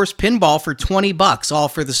Star Wars Pinball for $20, all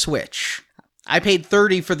for the Switch. I paid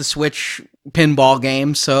 $30 for the Switch pinball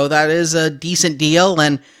game, so that is a decent deal.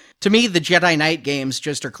 And to me, the Jedi Knight games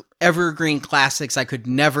just are evergreen classics I could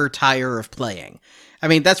never tire of playing. I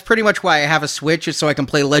mean, that's pretty much why I have a Switch, is so I can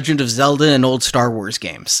play Legend of Zelda and old Star Wars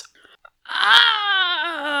games.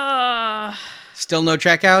 Still no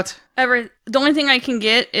checkout? The only thing I can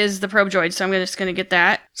get is the Probe Droid, so I'm just going to get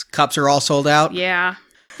that. Cups are all sold out? Yeah.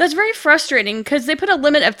 That's very frustrating because they put a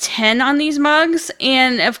limit of 10 on these mugs,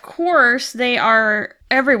 and of course they are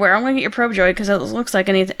everywhere. I'm going to get your Probe Droid because it looks like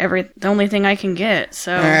the only thing I can get.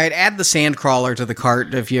 So all right, add the Sandcrawler to the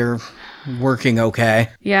cart if you're working okay.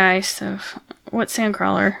 Yeah, what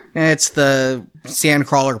Sandcrawler? It's the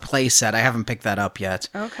Sandcrawler playset. I haven't picked that up yet.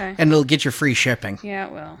 Okay. And it'll get you free shipping. Yeah,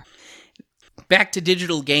 it will. Back to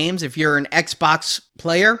digital games. If you're an Xbox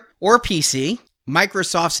player or PC,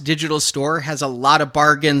 Microsoft's digital store has a lot of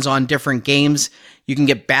bargains on different games. You can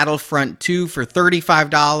get Battlefront 2 for $35.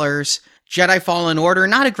 Jedi Fallen Order,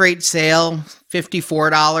 not a great sale,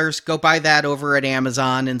 $54. Go buy that over at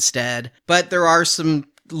Amazon instead. But there are some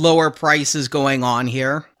lower prices going on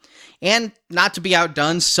here. And not to be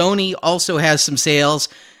outdone, Sony also has some sales.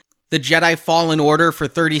 The Jedi Fallen Order for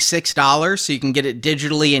 $36, so you can get it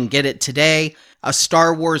digitally and get it today. A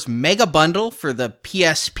Star Wars Mega Bundle for the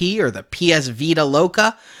PSP or the PS Vita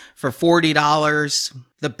Loca for $40.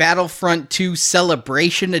 The Battlefront 2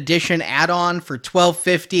 Celebration Edition add-on for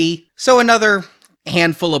 $12.50. So another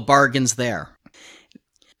handful of bargains there.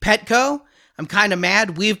 Petco, I'm kind of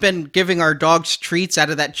mad. We've been giving our dogs treats out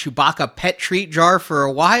of that Chewbacca pet treat jar for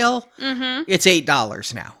a while. Mm-hmm. It's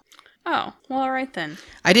 $8 now. Oh, well, all right then.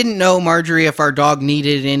 I didn't know, Marjorie, if our dog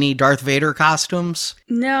needed any Darth Vader costumes.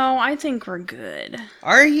 No, I think we're good.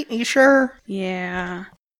 Are you sure? Yeah.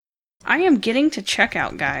 I am getting to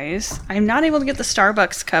checkout, guys. I'm not able to get the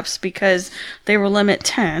Starbucks cups because they were limit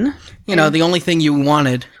 10. You know, the only thing you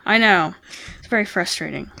wanted. I know. It's very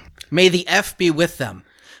frustrating. May the F be with them.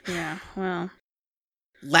 Yeah, well.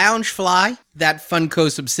 Loungefly, that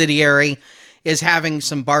Funko subsidiary, is having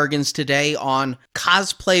some bargains today on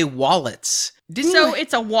cosplay wallets.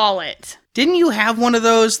 It's a wallet. Didn't you have one of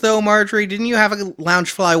those, though, Marjorie? Didn't you have a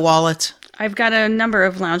Loungefly wallet? I've got a number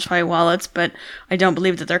of Loungefly wallets, but I don't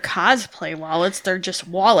believe that they're cosplay wallets. They're just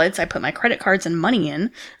wallets I put my credit cards and money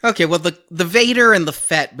in. Okay, well, the Vader and the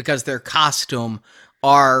Fett, because their costume,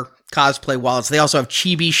 are cosplay wallets. They also have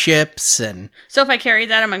chibi ships and... So if I carry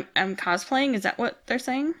that, I'm cosplaying? Is that what they're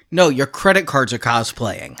saying? No, your credit cards are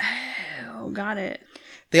cosplaying. Oh, got it.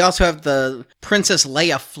 They also have the Princess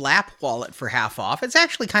Leia flap wallet for half off. It's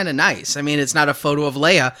actually kind of nice. I mean, it's not a photo of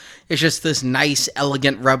Leia. It's just this nice,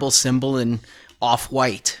 elegant rebel symbol in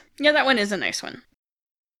off-white. Yeah, that one is a nice one.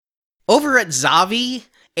 Over at Zavi,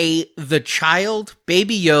 The Child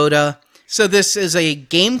Baby Yoda. So this is a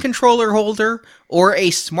game controller holder or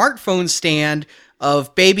a smartphone stand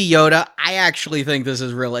of Baby Yoda. I actually think this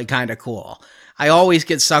is really kind of cool. I always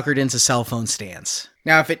get suckered into cell phone stands.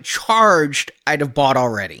 Now, if it charged, I'd have bought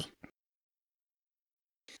already.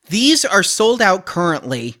 These are sold out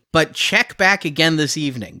currently, but check back again this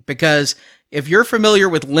evening, because if you're familiar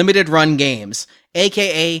with Limited Run Games,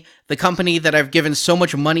 aka the company that I've given so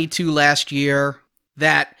much money to last year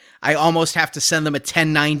that I almost have to send them a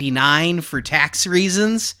 1099 for tax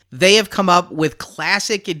reasons, they have come up with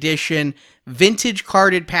classic edition vintage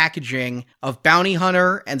carded packaging of Bounty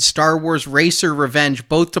Hunter and Star Wars Racer Revenge,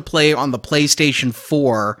 both to play on the PlayStation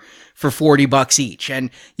 4 for $40 each. And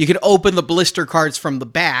you can open the blister cards from the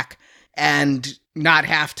back and not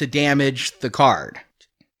have to damage the card.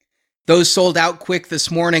 Those sold out quick this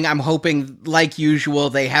morning. I'm hoping, like usual,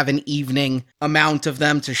 they have an evening amount of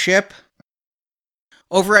them to ship.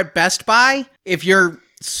 Over at Best Buy, if you're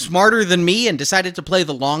smarter than me and decided to play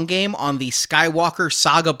the long game on the Skywalker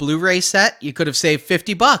Saga Blu-ray set, you could have saved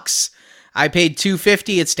 $50. I paid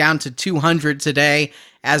 $250. It's down to $200 today,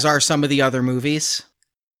 as are some of the other movies.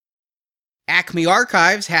 Acme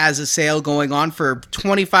Archives has a sale going on for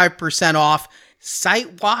 25% off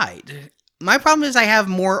site-wide. My problem is I have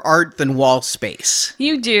more art than wall space.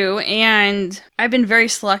 You do, and I've been very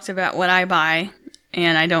selective about what I buy,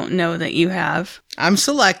 and I don't know that you have. I'm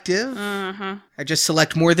selective. Uh-huh. I just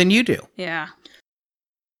select more than you do. Yeah.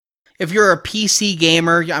 If you're a PC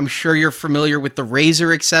gamer, I'm sure you're familiar with the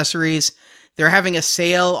Razer accessories. They're having a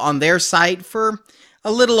sale on their site for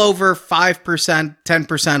a little over 5%,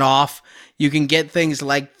 10% off. You can get things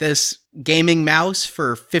like this gaming mouse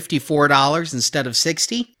for $54 instead of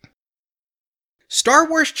 $60. Star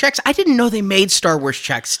Wars checks. I didn't know they made Star Wars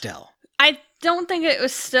checks still. I don't think it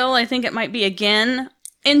was still. I think it might be again.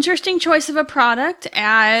 Interesting choice of a product,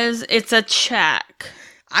 as it's a check.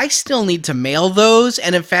 I still need to mail those,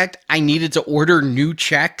 and in fact, I needed to order new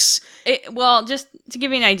checks. Well, just to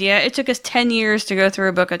give you an idea, it took us 10 years to go through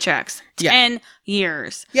a book of checks. 10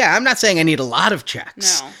 years. Yeah, I'm not saying I need a lot of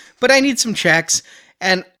checks. No. But I need some checks,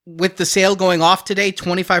 and with the sale going off today,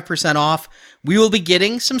 25% off, we will be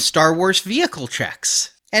getting some Star Wars vehicle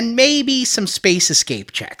checks. And maybe some Space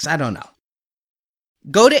Escape checks. I don't know.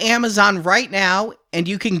 Go to Amazon right now, and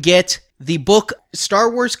you can get the book Star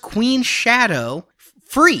Wars Queen Shadow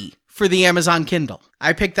free for the Amazon Kindle.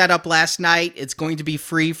 I picked that up last night. It's going to be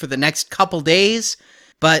free for the next couple days.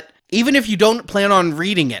 But even if you don't plan on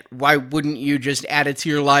reading it, why wouldn't you just add it to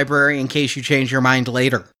your library in case you change your mind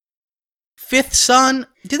later? Fifth Son,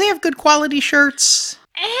 do they have good quality shirts?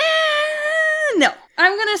 No.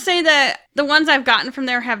 I'm going to say that the ones I've gotten from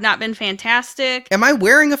there have not been fantastic. Am I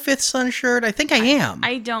wearing a Fifth Son shirt? I think I am.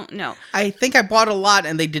 I don't know. I think I bought a lot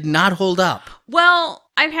and they did not hold up. Well,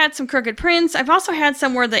 I've had some crooked prints. I've also had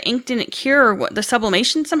some where the ink didn't cure, or what the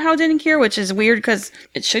sublimation somehow didn't cure, which is weird because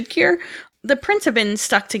it should cure. The prints have been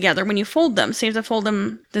stuck together when you fold them, so you have to fold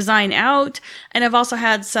them design out. And I've also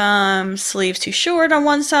had some sleeves too short on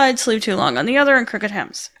one side, sleeve too long on the other, and crooked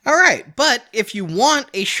hems. All right, but if you want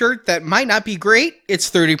a shirt that might not be great, it's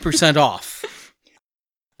 30% off.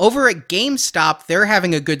 Over at GameStop, they're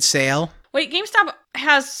having a good sale. Wait, GameStop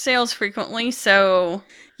has sales frequently, so...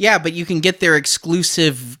 Yeah, but you can get their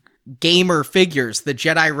exclusive gamer figures, the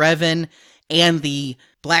Jedi Revan and the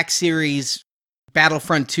Black Series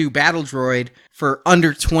Battlefront 2 Battle Droid, for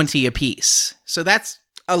under $20 a piece. So that's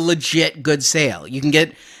a legit good sale. You can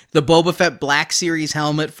get the Boba Fett Black Series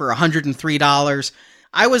helmet for $103.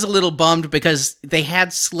 I was a little bummed because they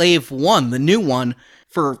had Slave 1, the new one,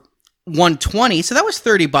 for $120, so that was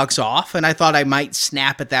 $30 off, and I thought I might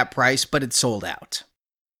snap at that price, but it sold out.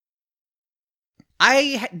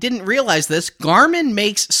 I didn't realize this. Garmin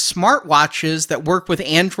makes smartwatches that work with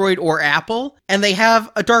Android or Apple, and they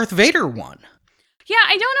have a Darth Vader one. Yeah,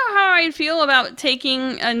 I don't know how I'd feel about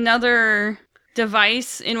taking another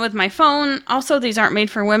device in with my phone. Also, these aren't made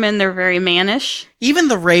for women. They're very mannish. Even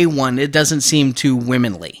the Ray one, it doesn't seem too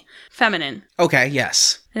womanly. Feminine. Okay,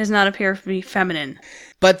 yes. It does not appear to be feminine.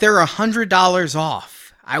 But they're $100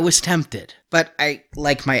 off. I was tempted, but I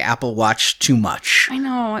like my Apple Watch too much. I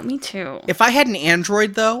know, me too. If I had an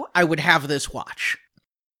Android, though, I would have this watch.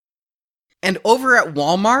 And over at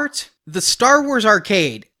Walmart, the Star Wars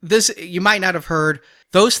Arcade, this, you might not have heard,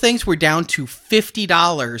 those things were down to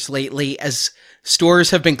 $50 lately as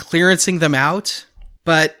stores have been clearancing them out.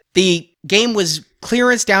 But the game was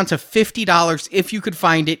clearance down to $50 if you could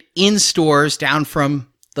find it in stores, down from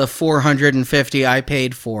the $450 I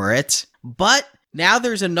paid for it. But now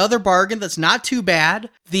there's another bargain that's not too bad.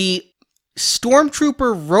 The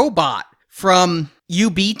Stormtrooper robot from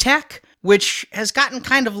UB Tech, which has gotten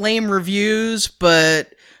kind of lame reviews,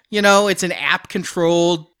 but, you know, it's an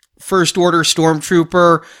app-controlled First Order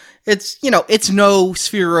Stormtrooper. It's, you know, it's no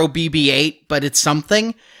Sphero BB-8, but it's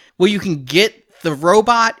something. Well, you can get the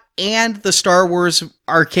robot and the Star Wars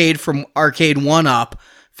arcade from Arcade 1-Up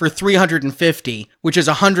for $350, which is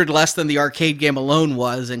 $100 less than the arcade game alone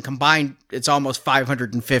was, and combined, it's almost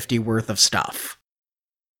 $550 worth of stuff.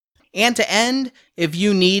 And to end, if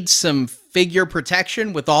you need some figure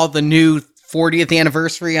protection with all the new 40th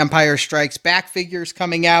anniversary Empire Strikes Back figures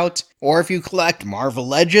coming out, or if you collect Marvel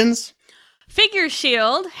Legends, Figure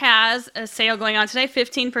Shield has a sale going on today,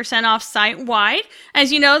 15% off site-wide.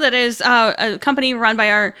 As you know, that is a company run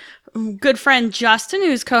by our good friend Justin,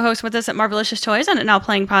 who's co-host with us at Marvelicious Toys on the Now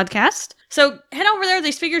Playing podcast. So head over there.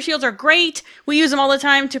 These figure shields are great. We use them all the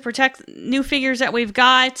time to protect new figures that we've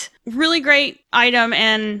got. Really great item,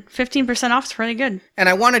 and 15% off is pretty good. And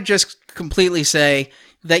I want to just completely say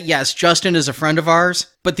that yes, Justin is a friend of ours,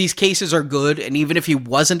 but these cases are good, and even if he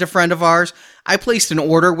wasn't a friend of ours, I placed an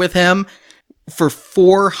order with him for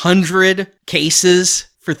 400 cases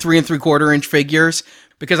for 3 3/4 inch figures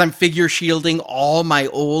because I'm figure shielding all my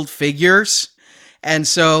old figures. And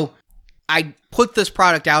so I put this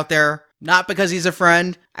product out there, not because he's a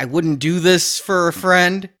friend. I wouldn't do this for a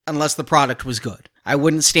friend unless the product was good. I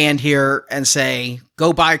wouldn't stand here and say,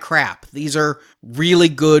 go buy crap. These are really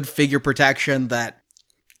good figure protection that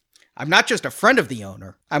I'm not just a friend of the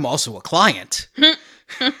owner, I'm also a client.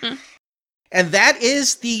 And that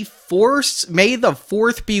is the May the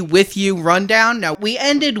 4th be with you rundown. Now, we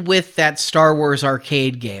ended with that Star Wars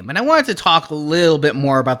arcade game, and I wanted to talk a little bit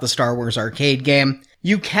more about the Star Wars arcade game.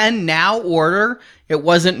 You can now order, it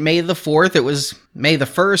wasn't May the 4th, it was May the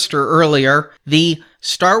 1st or earlier, the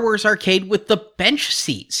Star Wars arcade with the bench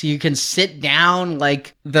seat. So you can sit down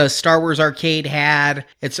like the Star Wars arcade had.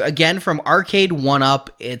 It's again from Arcade 1-Up.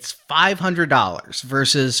 It's $500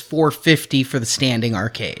 versus $450 for the standing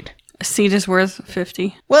arcade. A seat is worth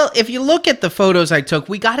 $50. Well, if you look at the photos I took,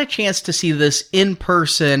 we got a chance to see this in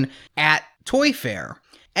person at Toy Fair.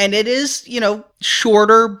 And it is, you know,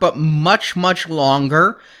 shorter, but much, much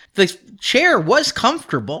longer. The chair was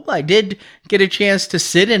comfortable. I did get a chance to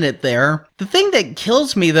sit in it there. The thing that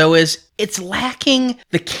kills me, though, is it's lacking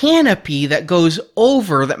the canopy that goes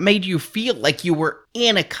over that made you feel like you were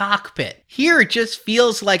in a cockpit. Here, it just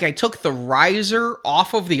feels like I took the riser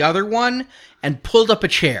off of the other one and pulled up a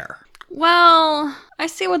chair. Well, I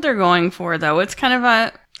see what they're going for, though. It's kind of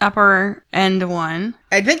a upper end one.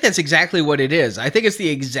 I think that's exactly what it is. I think it's the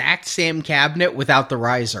exact same cabinet without the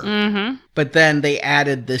riser. Mm-hmm. But then they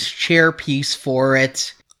added this chair piece for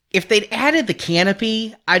it. If they'd added the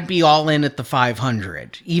canopy, I'd be all in at the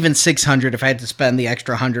 $500. Even $600 if I had to spend the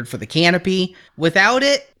extra $100 for the canopy. Without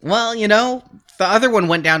it, well, you know, the other one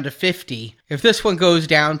went down to $50. If this one goes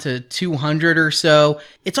down to $200 or so,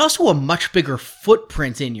 it's also a much bigger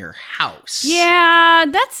footprint in your house. Yeah,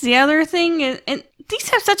 that's the other thing. And these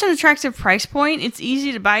have such an attractive price point. It's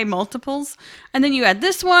easy to buy multiples. And then you add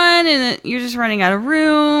this one, and you're just running out of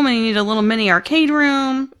room, and you need a little mini arcade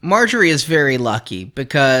room. Marjorie is very lucky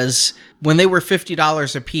because when they were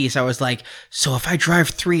 $50 a piece, I was like, so if I drive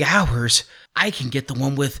 3 hours, I can get the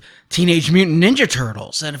one with Teenage Mutant Ninja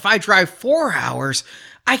Turtles. And if I drive 4 hours,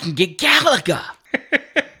 I can get Galaga.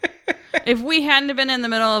 If we hadn't been in the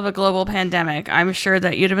middle of a global pandemic, I'm sure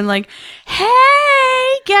that you'd have been like,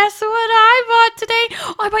 hey, guess what I bought today?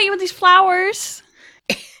 Oh, I bought you with these flowers.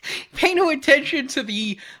 pay no attention to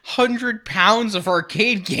the 100 pounds of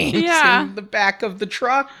arcade games in the back of the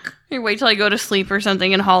truck. You wait till I go to sleep or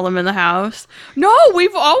something and haul them in the house. No,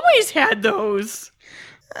 we've always had those.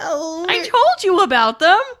 Oh, I told you about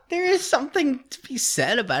them. There is something to be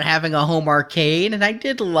said about having a home arcade, and I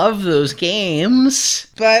did love those games.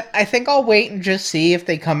 But I think I'll wait and just see if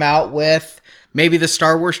they come out with maybe the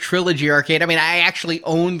Star Wars Trilogy arcade. I mean, I actually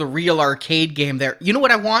own the real arcade game there. You know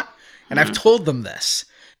what I want? And I've told them this.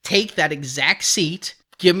 Take that exact seat,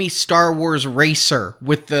 give me Star Wars Racer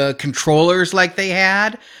with the controllers like they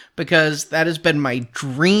had, because that has been my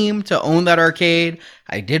dream to own that arcade.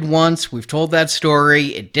 I did once. We've told that story.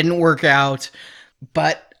 It didn't work out.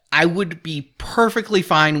 But I would be perfectly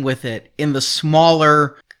fine with it in the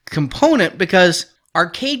smaller component, because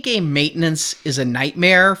arcade game maintenance is a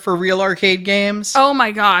nightmare for real arcade games. Oh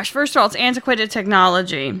my gosh. First of all, it's antiquated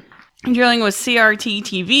technology. Dealing with CRT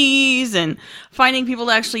TVs and finding people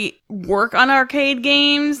to actually work on arcade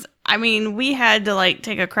games. I mean, we had to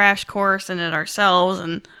take a crash course in it ourselves,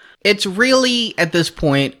 and it's really, at this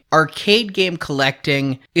point, arcade game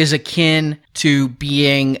collecting is akin to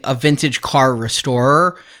being a vintage car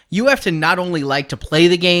restorer. You have to not only like to play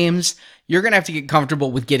the games, you're going to have to get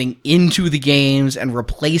comfortable with getting into the games and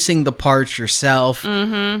replacing the parts yourself.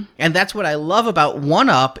 Mm-hmm. And that's what I love about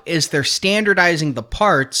 1UP is they're standardizing the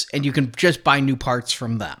parts, and you can just buy new parts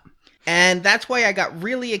from them. And that's why I got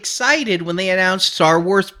really excited when they announced Star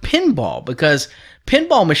Wars Pinball, because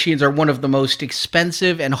pinball machines are one of the most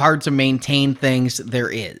expensive and hard to maintain things there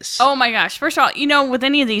is. Oh my gosh. First of all, with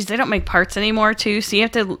any of these, they don't make parts anymore too. So you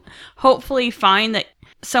have to hopefully find that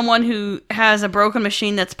someone who has a broken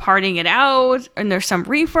machine that's parting it out, and there's some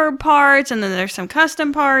refurb parts, and then there's some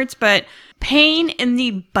custom parts, but pain in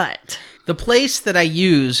the butt. The place that I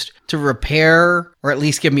used to repair, or at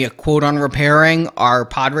least give me a quote on repairing, our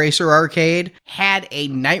Pod Racer arcade, had a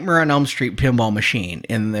Nightmare on Elm Street pinball machine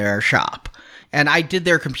in their shop. And I did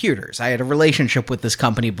their computers. I had a relationship with this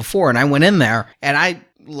company before, and I went in there, and I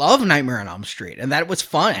love Nightmare on Elm Street, and that was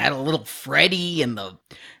fun. I had a little Freddy in the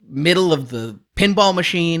middle of the pinball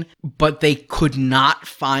machine, but they could not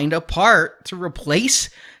find a part to replace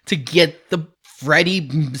to get the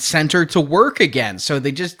Freddy center to work again. So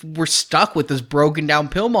they just were stuck with this broken down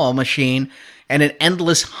pinball machine and an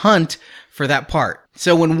endless hunt for that part.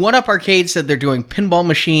 So when 1UP Arcade said they're doing pinball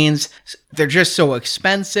machines, they're just so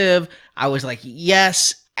expensive, I was like,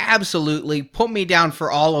 yes, absolutely, put me down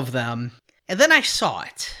for all of them. And then I saw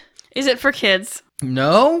it. Is it for kids?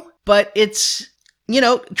 No, but it's,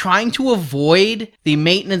 trying to avoid the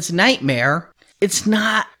maintenance nightmare. It's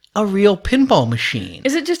not a real pinball machine.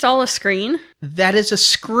 Is it just all a screen? That is a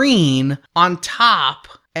screen on top,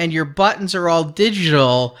 and your buttons are all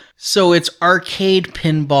digital, so it's arcade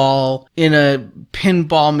pinball in a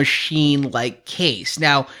pinball machine-like case.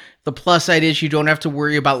 Now, the plus side is you don't have to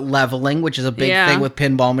worry about leveling, which is a big thing with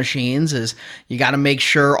pinball machines, is you got to make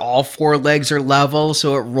sure all four legs are level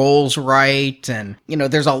so it rolls right. And,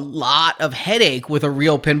 there's a lot of headache with a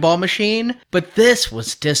real pinball machine, but this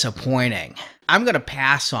was disappointing. I'm going to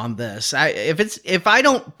pass on this. If I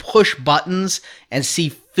don't push buttons and see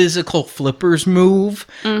physical flippers move,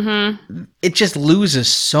 it just loses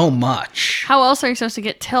so much. How else are you supposed to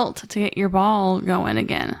get tilt to get your ball going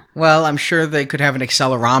again? Well, I'm sure they could have an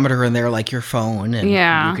accelerometer in there like your phone, and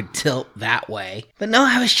you could tilt that way. But no,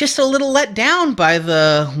 I was just a little let down by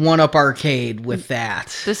the 1UP Arcade with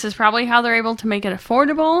that. This is probably how they're able to make it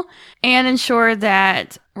affordable and ensure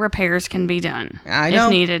that repairs can be done if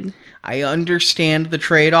needed. I understand the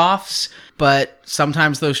trade-offs, but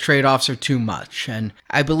sometimes those trade-offs are too much. And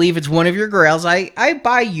I believe it's one of your grails. I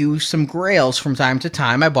buy you some grails from time to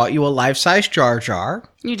time. I bought you a life-size Jar Jar.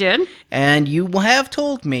 You did? And you have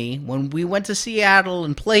told me when we went to Seattle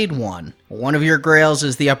and played one of your grails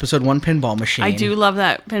is the Episode 1 pinball machine. I do love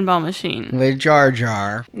that pinball machine. With Jar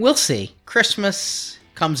Jar. We'll see. Christmas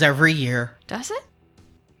comes every year. Does it?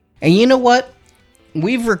 And you know what?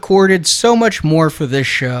 We've recorded so much more for this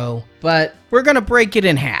show, but we're going to break it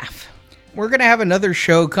in half. We're going to have another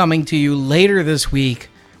show coming to you later this week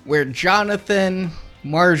where Jonathan,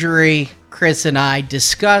 Marjorie, Chris, and I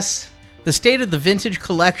discuss the state of the vintage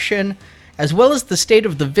collection as well as the state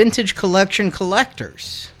of the vintage collection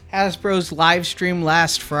collectors. Hasbro's live stream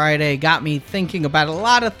last Friday got me thinking about a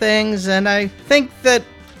lot of things, and I think that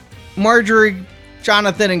Marjorie,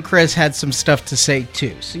 Jonathan, and Chris had some stuff to say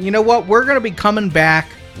too. So you know what? We're going to be coming back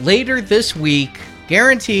later this week.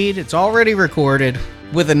 Guaranteed. It's already recorded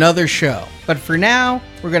with another show. But for now,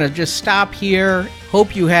 we're going to just stop here.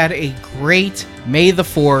 Hope you had a great May the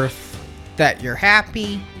 4th. That you're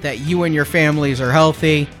happy. That you and your families are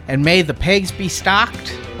healthy. And may the pegs be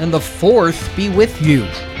stocked. And the 4th be with you.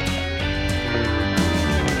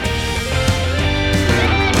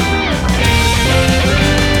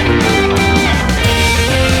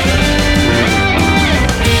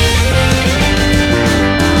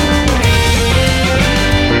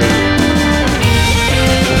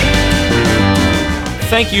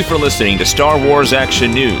 Thank you for listening to Star Wars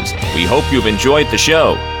Action News. We hope you've enjoyed the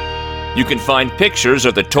show. You can find pictures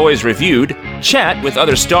of the toys reviewed, chat with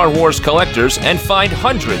other Star Wars collectors, and find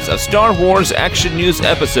hundreds of Star Wars Action News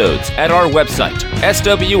episodes at our website,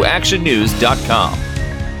 swactionnews.com.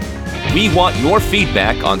 We want your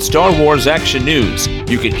feedback on Star Wars Action News.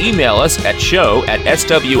 You can email us at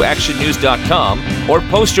show@swactionnews.com or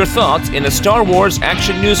post your thoughts in the Star Wars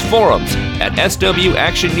Action News forums at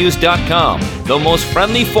swactionnews.com, the most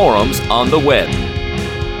friendly forums on the web.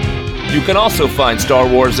 You can also find Star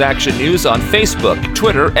Wars Action News on Facebook,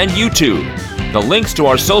 Twitter, and YouTube. The links to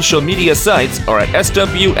our social media sites are at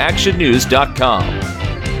swactionnews.com.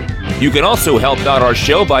 You can also help out our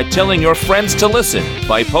show by telling your friends to listen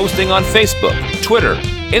by posting on Facebook, Twitter,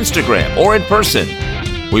 Instagram, or in person.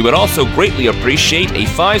 We would also greatly appreciate a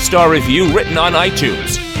 5-star review written on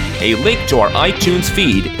iTunes. A link to our iTunes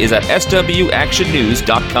feed is at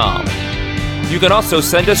swactionnews.com. You can also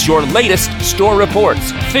send us your latest store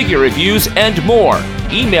reports, figure reviews, and more.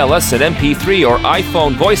 Email us an MP3 or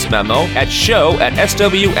iPhone voice memo at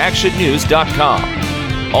show@swactionnews.com.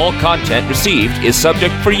 All content received is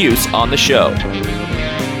subject for use on the show.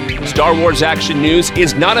 Star Wars Action News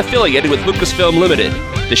is not affiliated with Lucasfilm Limited.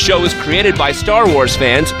 The show is created by Star Wars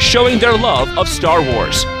fans showing their love of Star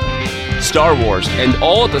Wars. Star Wars and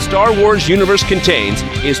all the Star Wars universe contains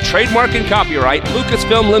is trademark and copyright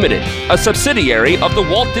Lucasfilm Limited, a subsidiary of the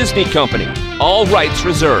Walt Disney Company. All rights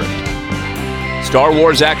reserved. Star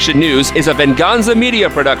Wars Action News is a Venganza Media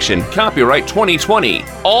production, copyright 2020.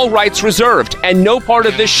 All rights reserved, and no part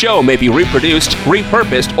of this show may be reproduced,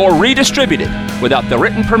 repurposed, or redistributed without the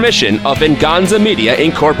written permission of Venganza Media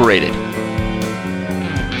Incorporated.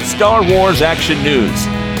 Star Wars Action News.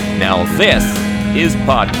 Now this is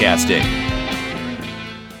podcasting.